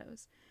create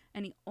shadows,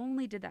 and he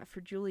only did that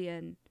for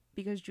Julian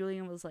because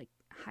Julian was like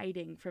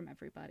hiding from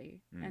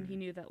everybody, and he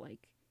knew that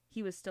like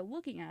he was still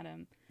looking at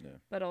him,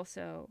 but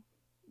also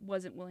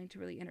wasn't willing to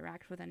really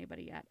interact with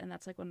anybody yet, and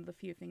that's like one of the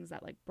few things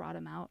that like brought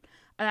him out.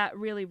 That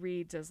really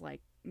reads as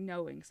like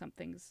knowing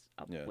something's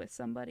up with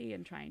somebody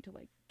and trying to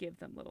like give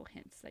them little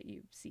hints that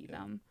you see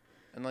them.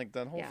 And like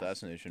that whole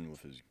fascination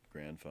with his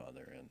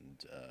grandfather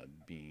and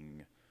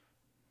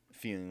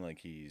feeling like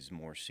he's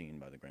more seen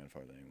by the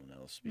grandfather than anyone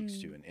else speaks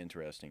to an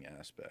interesting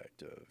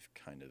aspect of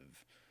kind of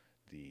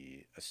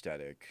the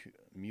aesthetic,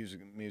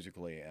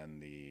 musically,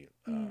 and the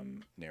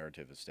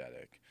narrative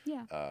aesthetic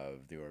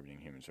of the Orbiting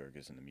Human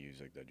Circus and the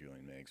music that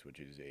Julian makes, which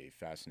is a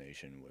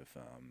fascination with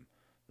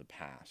the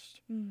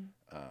past,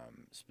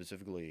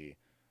 specifically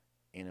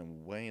in a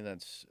way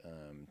that's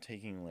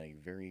taking like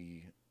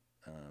very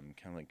kind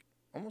of like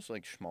almost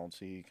like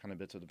schmaltzy kind of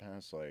bits of the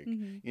past, like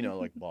you know,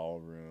 like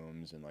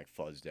ballrooms and like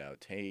fuzzed out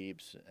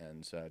tapes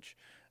and such,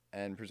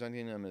 and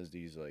presenting them as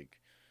these like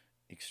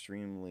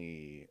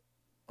extremely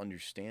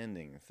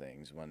understanding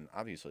things when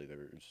obviously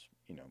there's,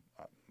 you know,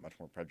 much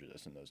more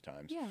prejudice in those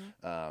times.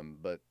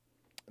 But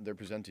they're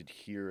presented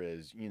here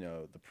as, you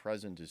know, the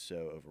present is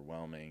so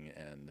overwhelming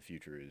and the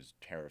future is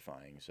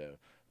terrifying. So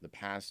the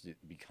past, it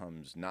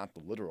becomes not the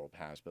literal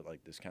past, but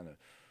like this kind of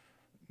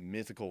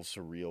mythical,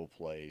 surreal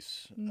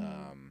place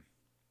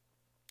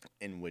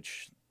in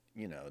which,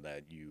 you know,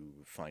 that you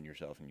find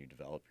yourself and you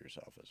develop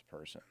yourself as a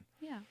person.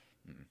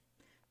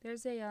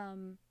 There's a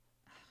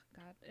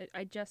God,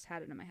 I just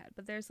had it in my head,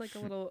 but there's like a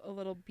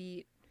little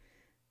beat.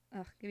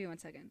 Give me 1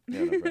 second.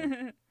 Yeah, no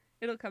problem.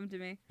 It'll come to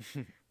me.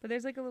 But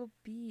there's like a little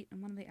beat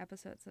in one of the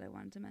episodes that I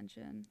wanted to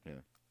mention.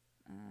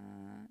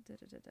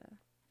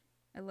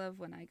 I love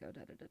when I go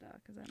da da da da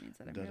because that means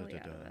that I'm really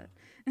out of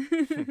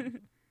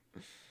it.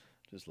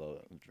 Just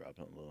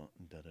dropping a little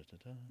da da da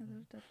da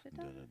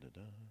da da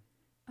da.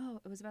 Oh,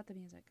 it was about the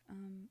music. Oh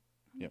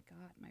my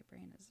God, my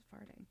brain is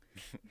farting.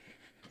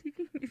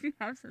 If you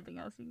have something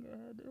else, you can go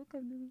ahead. It'll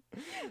come to me.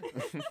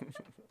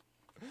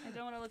 I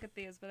don't want to look at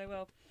these, but I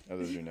will. Oh,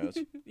 those are your notes?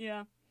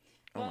 Yeah.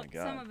 Oh my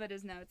God. Some of it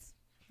is notes.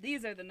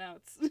 These are the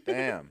notes.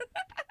 Damn.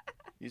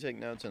 You take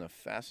notes in a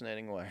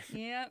fascinating way.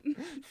 Yep.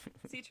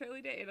 See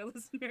Charlie Day and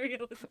Mary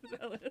Elizabeth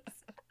Ellis.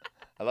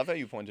 I love how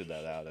you pointed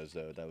that out as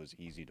though that was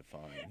easy to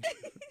find.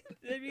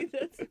 I mean,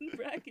 that's in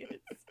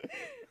brackets.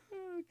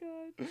 Oh,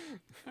 God.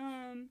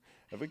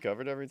 Have we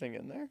covered everything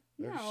in there?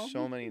 There's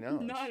so many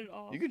notes. Not at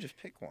all. You could just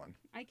pick one.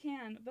 I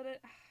can, but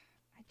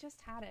I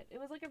just had it. It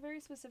was like a very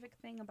specific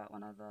thing about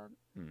one of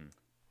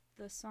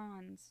the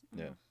songs. Oh,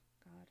 God.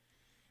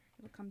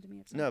 It'll come to me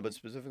at some point. But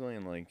specifically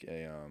in like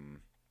a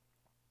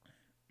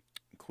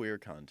queer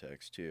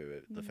context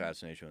too, the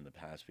fascination with the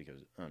past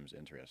because is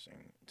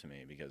interesting to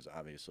me because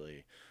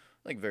obviously,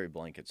 like very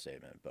blanket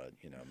statement, but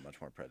you know,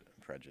 much more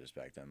prejudice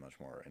back then, much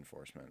more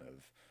enforcement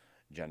of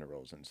gender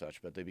roles and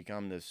such. But they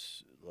become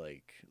this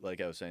like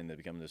I was saying, they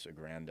become this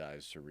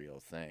aggrandized,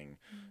 surreal thing,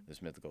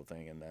 this mythical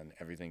thing, and then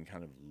everything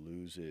kind of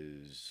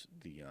loses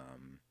the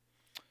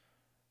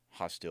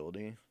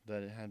hostility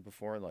that it had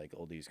before, like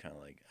all these kind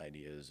of like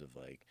ideas of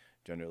like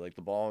gender. Like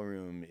the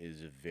ballroom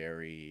is a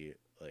very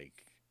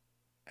like,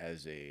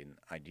 as an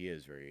idea,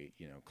 is very,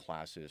 you know,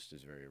 classist,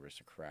 is very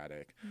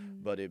aristocratic,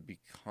 but it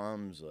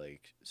becomes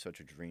like such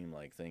a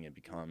dreamlike thing. It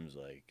becomes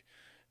like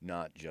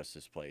not just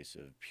this place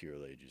of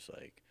purely just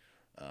like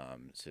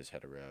cis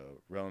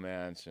hetero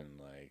romance and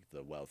like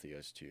the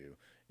wealthiest to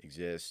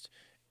exist.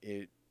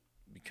 It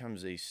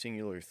becomes a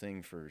singular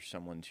thing for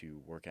someone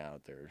to work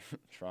out their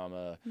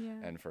trauma,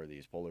 and for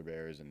these polar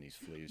bears and these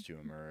fleas to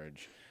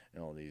emerge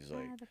in all these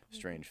like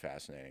strange,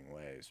 fascinating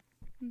ways.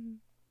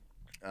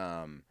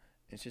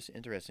 It's just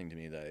interesting to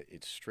me that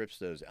it strips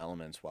those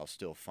elements while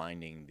still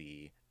finding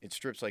it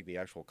strips like the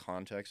actual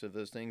context of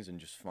those things and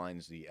just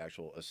finds the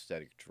actual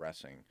aesthetic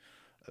dressing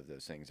of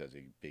those things as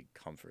a big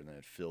comfort, and then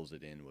it fills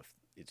it in with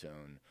its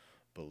own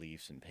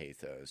beliefs and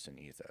pathos and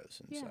ethos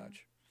and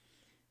such.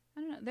 I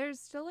don't know. There's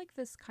still like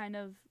this kind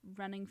of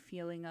running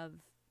feeling of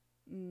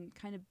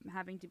kind of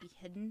having to be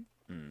hidden.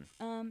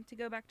 To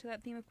go back to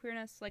that theme of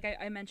queerness, like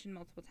I mentioned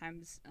multiple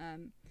times,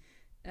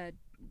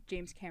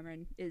 James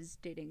Cameron is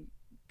dating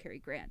Cary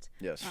Grant.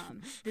 Yes.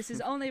 This is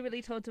only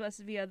really told to us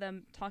via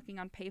them talking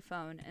on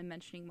payphone and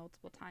mentioning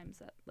multiple times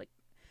that like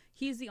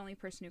he's the only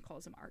person who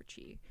calls him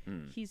Archie.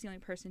 He's the only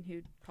person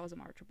who calls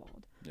him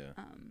Archibald. Yeah.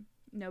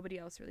 Nobody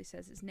else really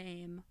says his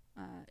name.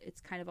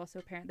 It's kind of also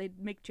apparent. They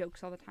make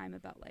jokes all the time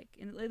about like,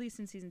 at least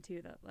in season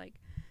 2, that like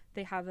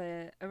they have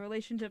a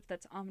relationship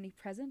that's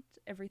omnipresent.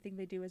 Everything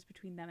they do is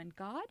between them and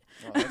God.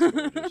 Oh, that's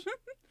gorgeous.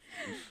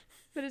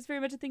 But it's very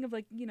much a thing of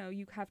like, you know,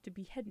 you have to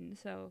be hidden.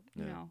 So,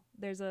 you know,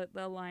 there's a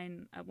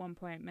line at one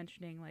point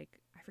mentioning like,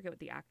 I forget what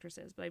the actress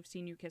is, but I've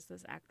seen you kiss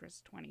this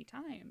actress 20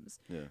 times.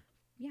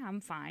 Yeah,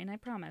 I'm fine, I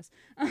promise.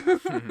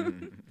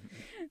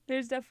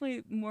 There's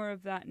definitely more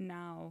of that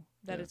now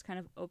that it's kind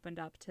of opened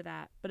up to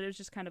that, but it was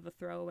just kind of a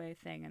throwaway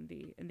thing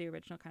in the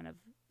original kind of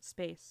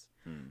space.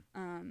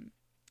 And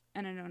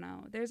I don't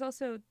know. There's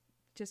also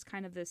just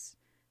kind of this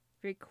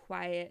very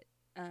quiet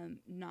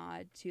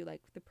nod to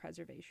like the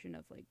preservation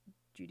of like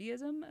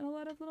Judaism in a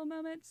lot of little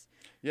moments.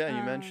 Yeah,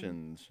 you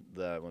mentioned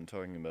that when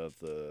talking about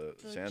the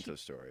Santa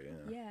story.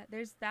 Yeah,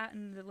 there's that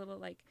and the little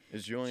like.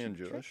 Is Julian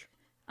Jewish?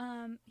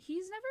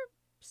 He's never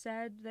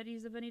said that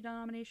he's of any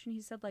denomination.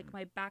 He said like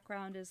my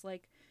background is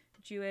like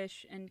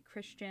Jewish and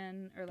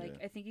Christian, or like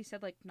I think he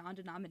said like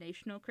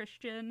non-denominational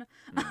Christian,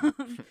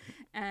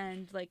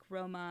 and like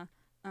Roma.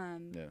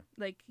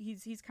 Like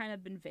he's kind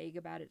of been vague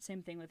about it.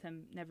 Same thing with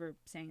him, never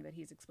saying that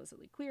he's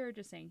explicitly queer,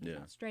 just saying he's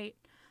not straight.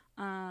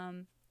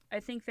 I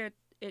think that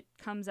it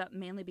comes up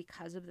mainly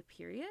because of the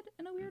period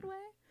in a weird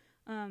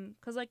way.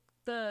 Because like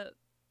the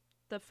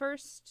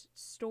first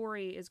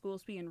story is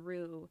Goolsby and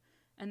Rue,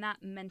 and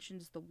that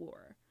mentions the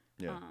war.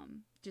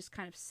 Just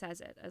kind of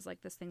says it as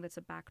like this thing that's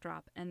a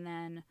backdrop, and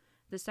then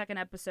the second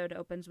episode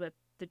opens with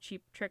the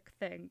Cheap Trick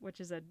thing, which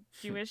is a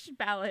Jewish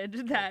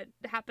ballad that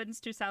happens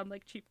to sound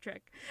like Cheap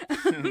Trick,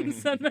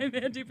 sung by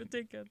Mandy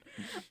Patinkin.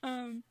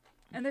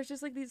 And there's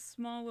just like these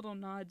small little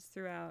nods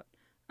throughout.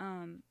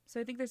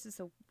 So I think there's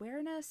this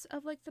awareness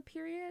of like the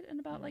period and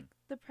about like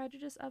the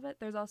prejudice of it.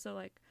 There's also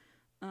like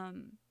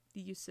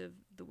the use of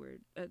the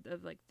word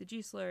of like the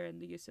G slur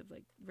and the use of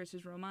like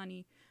versus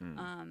Romani.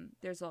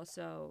 There's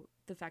also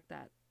the fact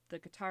that the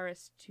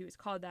guitarist who is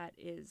called that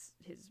is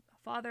his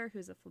father,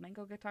 who's a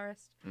flamenco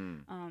guitarist.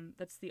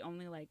 That's the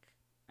only like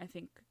I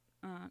think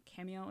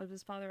cameo of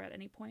his father at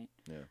any point.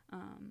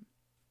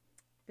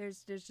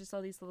 There's just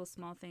all these little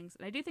small things,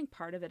 and I do think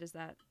part of it is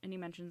that, and he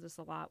mentions this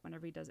a lot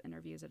whenever he does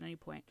interviews at any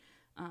point.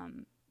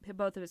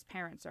 Both of his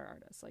parents are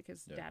artists. Like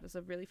his dad is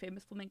a really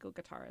famous flamenco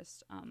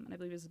guitarist, and I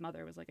believe his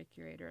mother was like a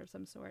curator of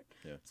some sort.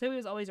 So he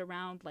was always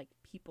around like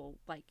people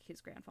like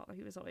his grandfather.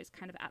 He was always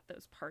kind of at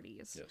those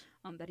parties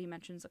that he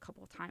mentions a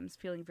couple of times,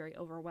 feeling very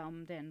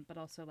overwhelmed in, but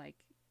also like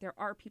there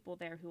are people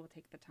there who will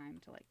take the time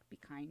to like be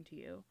kind to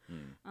you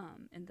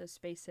in those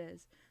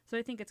spaces. So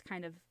I think it's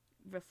kind of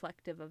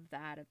reflective of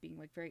that, of being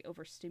like very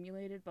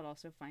overstimulated, but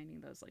also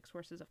finding those like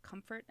sources of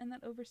comfort in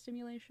that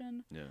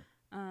overstimulation.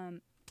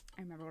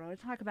 I remember what I would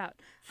talk about.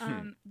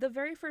 The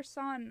very first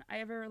song I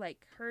ever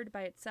like heard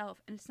by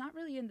itself, and it's not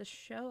really in the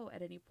show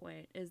at any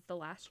point, is the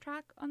last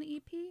track on the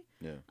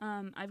EP.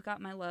 I've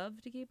Got My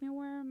Love to Keep Me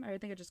Warm, or I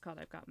think it's just called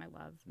I've Got My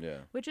Love.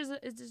 Which is a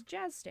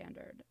jazz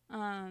standard.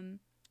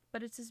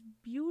 But it's this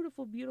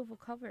beautiful, beautiful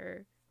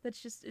cover. That's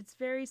just, it's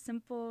very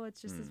simple.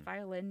 It's just this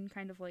violin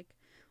kind of like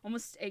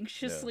almost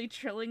anxiously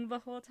trilling the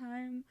whole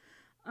time.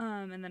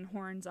 And then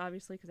horns,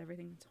 obviously, because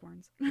everything needs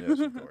horns. Yes,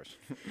 of course.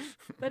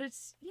 But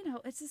it's, you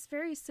know, it's this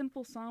very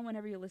simple song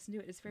whenever you listen to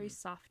it. It's very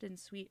soft and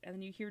sweet. And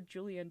then you hear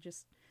Julian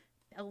just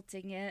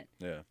belting it.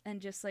 And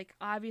just, like,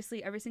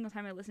 obviously, every single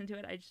time I listen to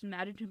it, I just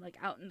imagine him, like,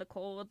 out in the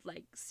cold,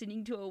 like,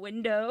 sitting to a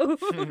window.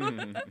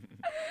 I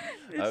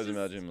was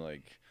imagining,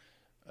 like,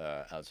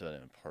 outside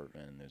an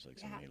apartment, and there's, like,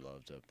 someone he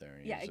loves up there.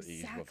 And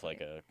he's with,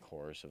 like, a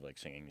chorus of, like,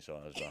 singing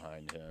songs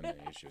behind him. And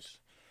he's just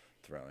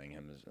throwing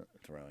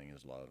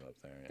his love up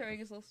there. Yeah. Throwing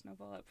his little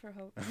snowball up for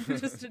hope,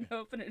 just in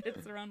hope, and it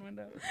hits the wrong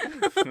window.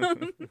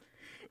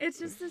 It's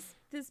just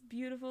this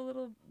beautiful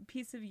little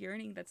piece of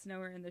yearning that's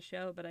nowhere in the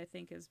show, but I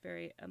think is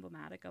very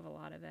emblematic of a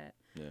lot of it.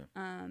 Yeah.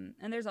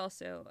 And there's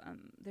also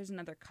there's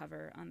another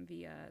cover on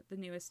the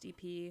newest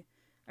EP.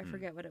 I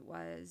forget what it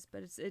was,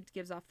 but it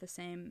gives off the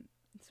same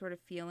sort of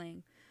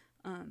feeling.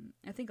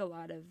 I think a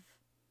lot of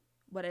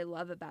what I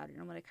love about it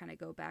and what I kind of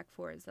go back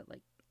for is that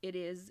like it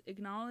is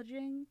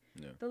acknowledging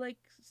the like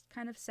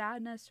kind of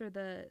sadness or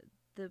the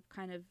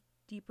kind of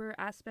deeper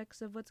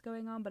aspects of what's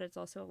going on, but it's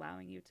also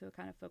allowing you to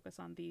kind of focus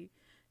on the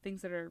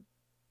things that are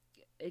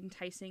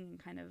enticing and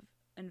kind of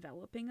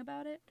enveloping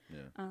about it.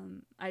 Yeah.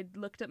 I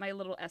looked at my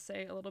little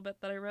essay a little bit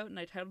that I wrote, and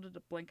I titled it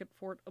 "A Blanket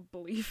Fort of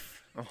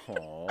Belief."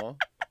 Aww.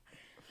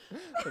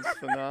 That's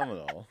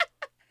phenomenal.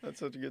 That's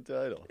such a good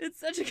title. It's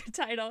such a good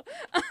title.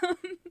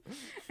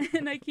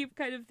 And I keep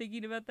kind of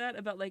thinking about that,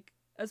 about like,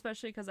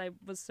 especially because I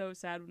was so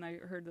sad when I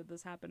heard that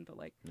this happened, but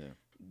like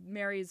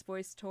Mary's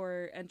voice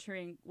tour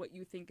entering what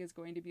you think is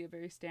going to be a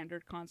very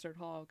standard concert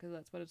hall, because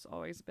that's what it's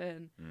always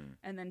been,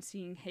 and then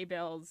seeing hay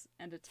bales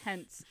and a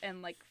tent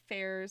and like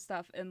fair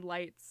stuff and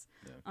lights.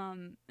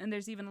 And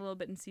there's even a little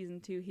bit in season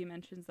 2 he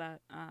mentions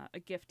that a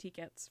gift he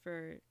gets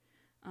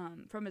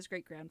from his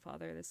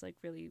great-grandfather, this like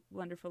really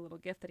wonderful little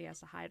gift that he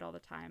has to hide all the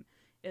time,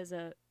 is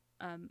a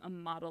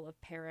model of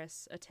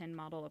Paris, a tin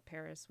model of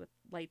Paris with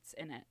lights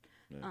in it.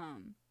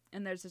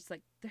 And there's just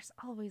like, there's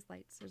always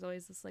lights. There's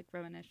always this like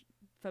reminiscent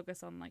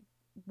focus on like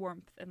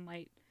warmth and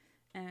light,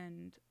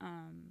 and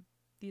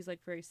these like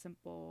very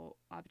simple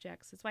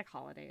objects. It's why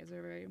holidays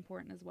are very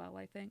important as well,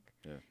 I think,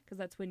 because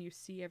that's when you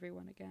see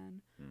everyone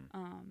again.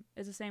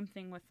 It's the same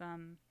thing with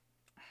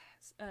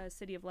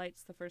City of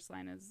Lights. The first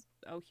line is,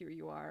 "Oh, here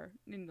you are,"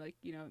 and like,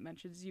 you know, it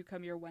mentions you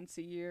come here once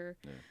a year.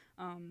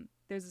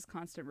 There's this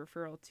constant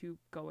referral to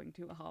going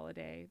to a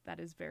holiday that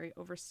is very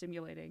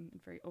overstimulating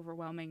and very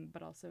overwhelming,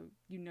 but also,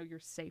 you know, you're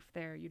safe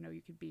there. You know,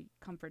 you can be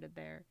comforted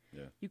there.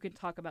 You can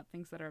talk about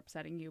things that are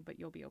upsetting you, but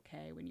you'll be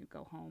okay when you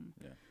go home.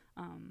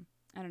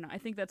 I don't know. I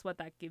think that's what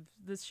that gives.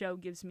 This show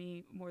gives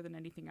me more than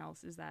anything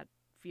else, is that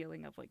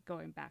feeling of like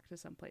going back to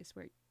some place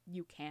where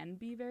you can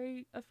be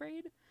very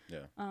afraid.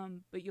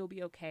 But you'll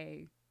be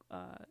okay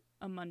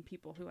among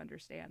people who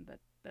understand that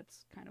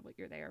that's kind of what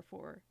you're there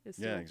for, is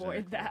to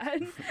avoid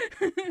that.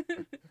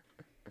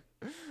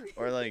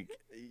 Or like,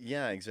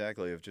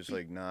 exactly, of just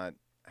like not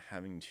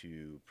having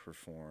to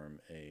perform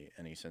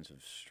any sense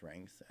of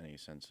strength, any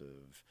sense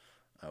of,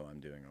 oh, I'm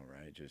doing all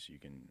right. Just you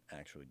can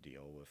actually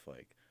deal with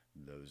like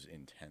those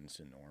intense,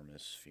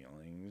 enormous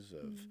feelings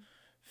of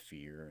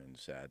fear and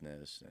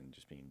sadness and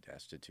just being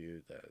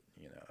destitute that,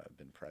 you know, have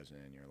been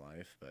present in your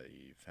life, but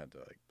you've had to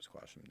like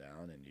squash them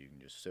down, and you can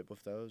just sit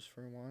with those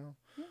for a while,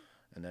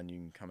 and then you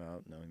can come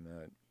out knowing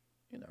that,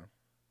 you know,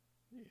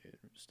 you're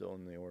still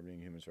in the Orbiting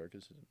Human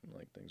Circus, and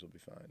like things will be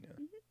fine.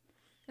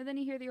 And then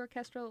you hear the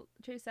orchestral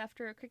chase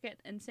after a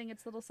cricket and sing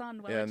its little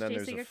song while and it's then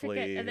chasing there's a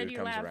cricket, and then who you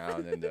comes laugh.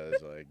 around and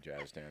does like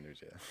jazz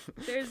standards.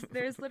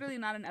 There's literally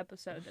not an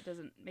episode that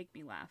doesn't make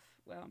me laugh,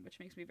 which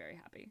makes me very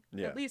happy.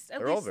 At least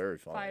all very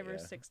funny, 5 or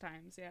 6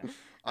 times.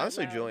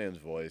 Honestly, Julian's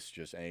voice,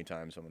 just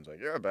anytime someone's like,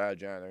 "You're a bad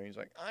janitor," he's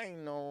like, "I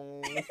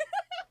know."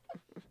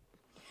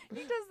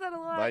 He does that a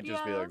lot. Might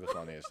just be like the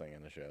funniest thing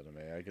in the show to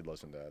me. I could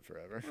listen to that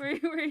forever.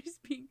 Where he's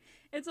being,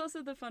 it's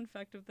also the fun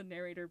fact of the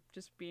narrator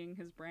just being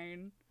his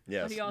brain.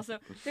 Yes. But he also,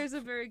 there's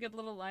a very good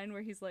little line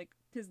where he's like,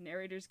 his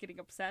narrator's getting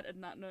upset and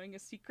not knowing a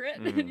secret,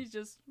 and he's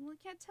just, well,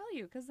 I can't tell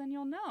you, because then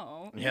you'll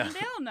know. Yeah. And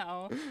they'll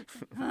know.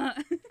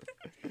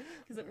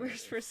 Because it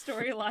works for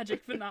story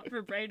logic, but not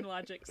for brain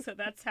logic, so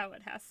that's how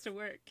it has to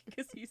work,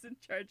 because he's in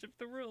charge of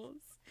the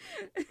rules.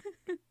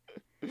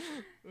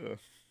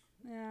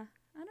 Yeah.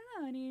 I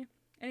don't know,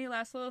 any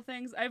last little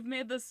things? I've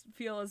made this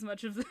feel as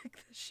much of the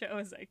show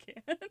as I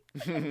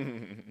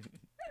can.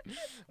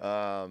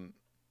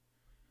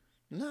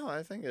 No,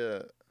 I think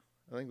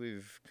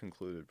we've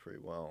concluded pretty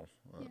well.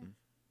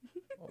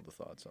 All the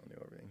thoughts on the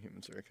Orbiting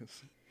Human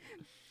Circus.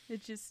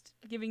 It's just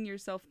giving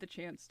yourself the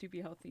chance to be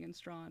healthy and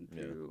strong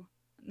through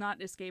not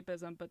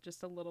escapism, but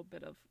just a little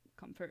bit of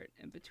comfort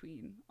in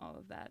between all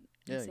of that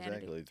insanity.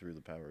 Exactly, through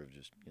the power of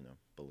just,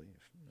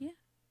 belief.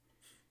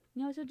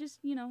 You know, so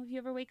just, if you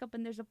ever wake up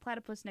and there's a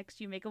platypus next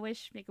to you, make a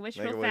wish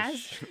real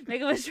fast.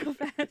 Make a wish real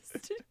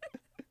fast.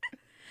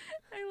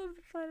 I love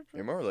the platypus.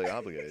 You're morally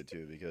obligated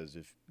to, because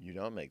if you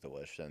don't make the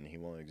wish, then he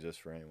won't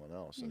exist for anyone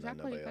else, and then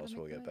nobody else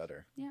will get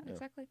better. Yeah,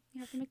 exactly.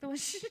 You have to make the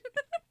wish.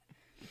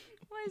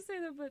 Well, I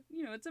say that, but,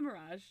 it's a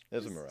mirage.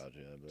 It's a mirage,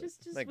 yeah. But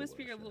just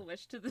whisper your little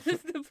wish to the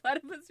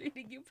platypus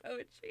reading you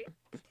poetry.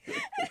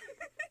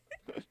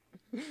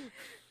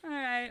 All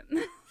right.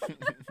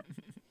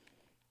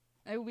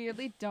 I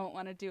weirdly don't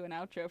want to do an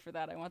outro for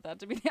that. I want that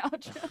to be the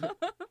outro.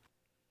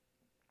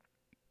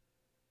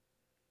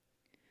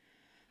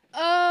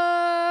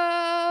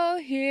 Oh,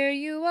 here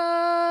you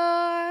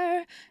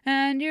are,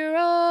 and you're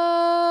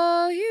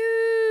all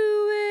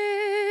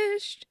you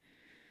wished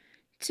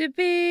to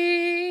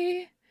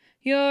be.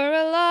 You're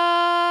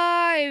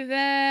alive alive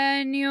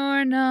and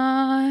you're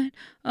not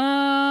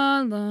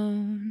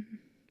alone.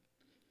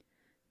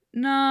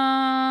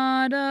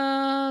 Not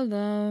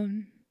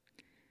alone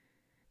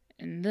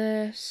in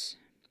this.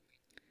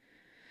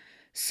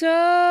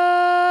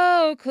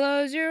 So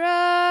close your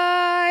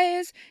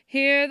eyes,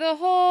 hear the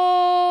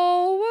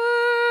whole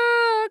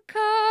world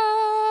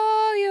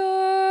call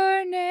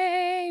your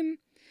name,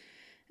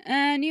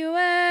 and you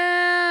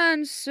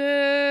answer,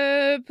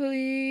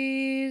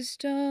 please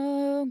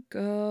don't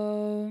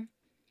go.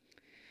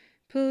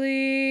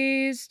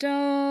 Please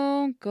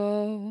don't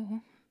go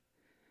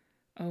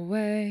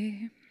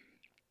away.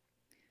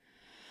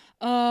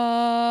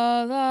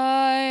 All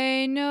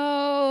I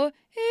know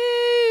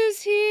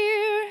is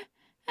here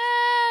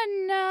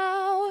and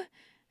now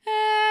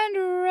and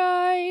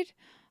right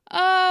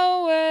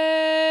away.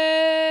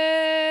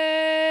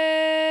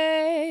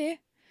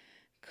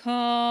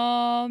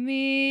 Call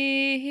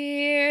me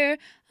here,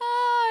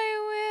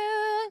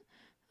 I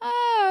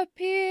will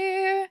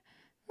appear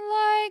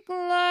like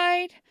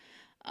light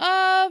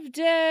of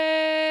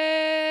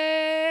day.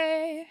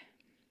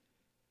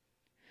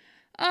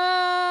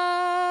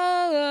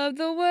 All of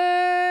the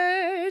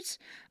words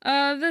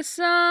of the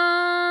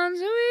songs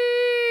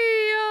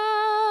we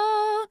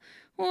all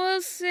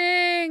will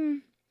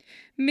sing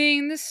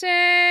mean the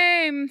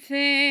same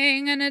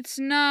thing, and it's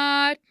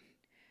not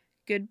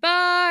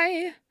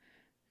goodbye.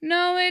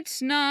 No,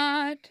 it's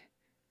not.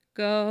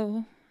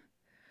 Go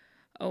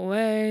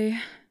away.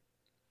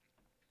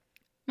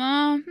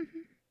 Mom.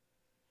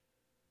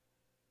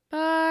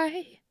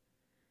 Bye.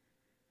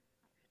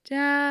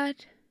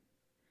 Dad.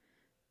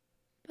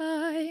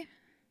 Bye.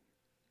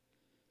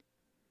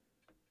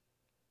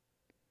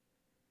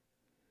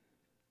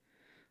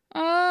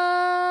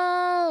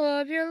 All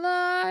of your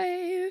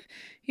life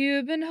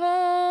you've been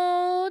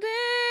holding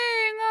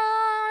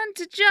on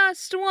to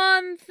just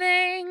one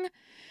thing,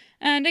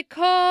 and it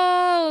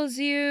calls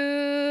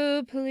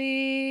you,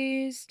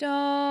 please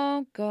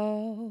don't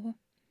go.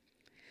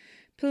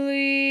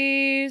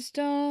 Please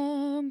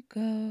don't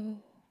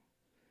go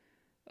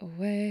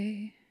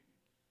away.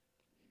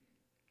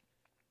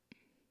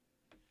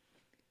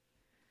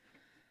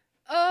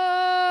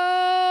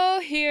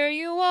 Oh, here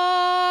you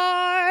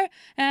are,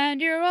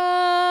 and you're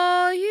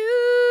all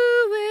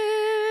you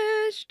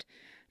wished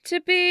to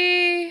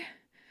be.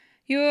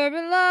 You're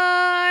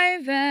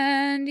alive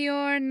and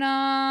you're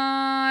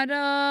not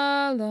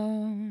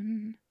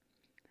alone.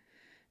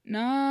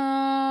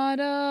 Not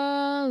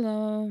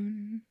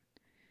alone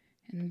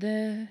in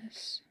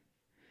this.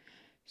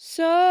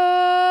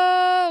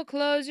 So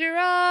close your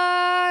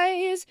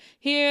eyes,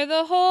 hear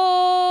the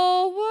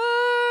whole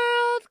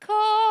world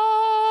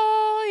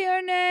call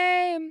your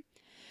name,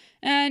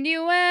 and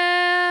you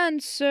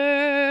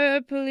answer,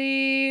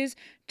 please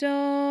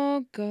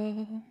don't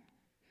go.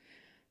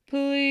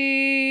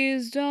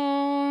 Please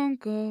don't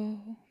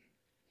go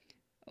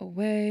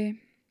away.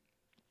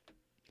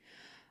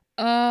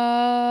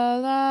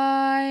 All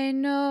I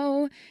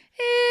know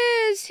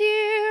is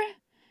here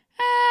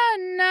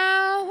and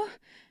now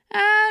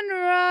and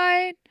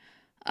right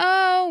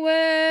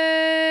away.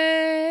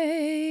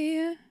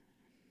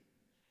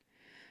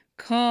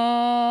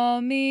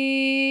 Call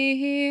me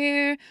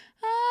here,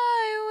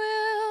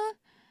 I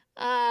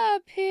will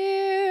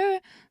appear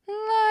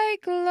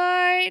like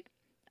light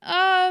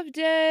of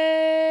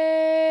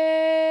day.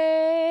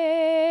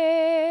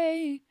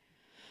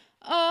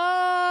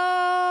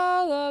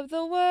 All of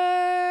the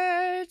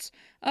words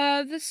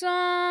of the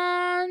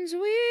songs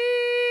we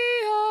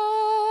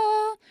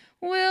all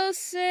will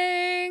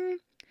sing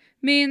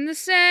mean the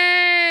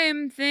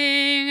same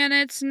thing, and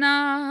it's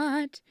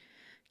not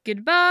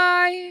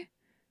goodbye.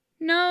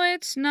 No,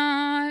 it's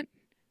not.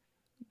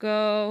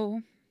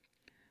 Go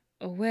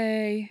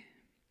away.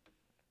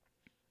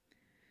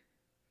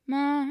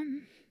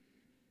 Mom.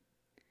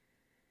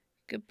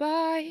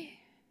 Goodbye.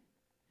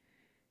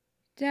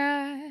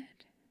 Dad.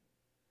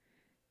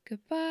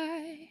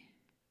 Goodbye.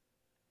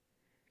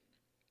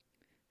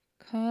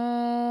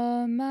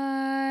 Call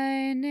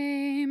my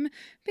name.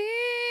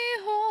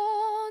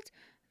 Behold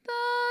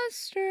the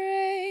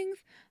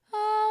strength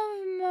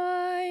of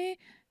my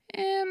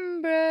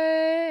embrace.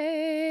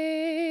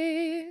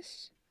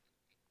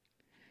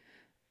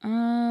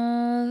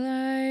 All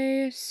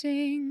I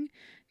sing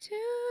to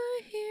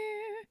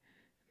hear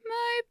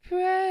my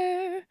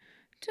prayer,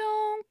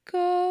 don't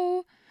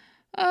go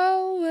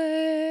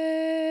away.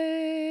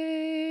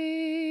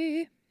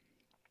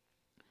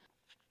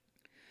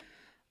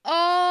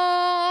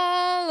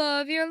 All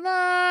of your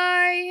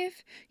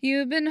life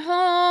you've been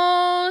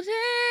holding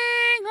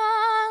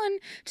on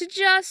to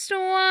just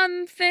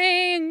one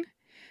thing,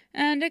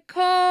 and it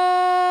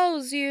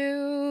calls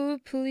you,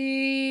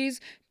 please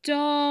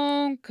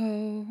don't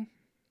go.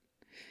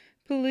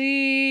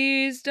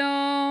 Please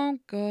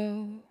don't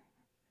go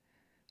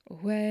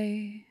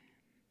away.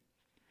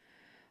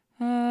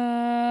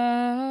 Ah.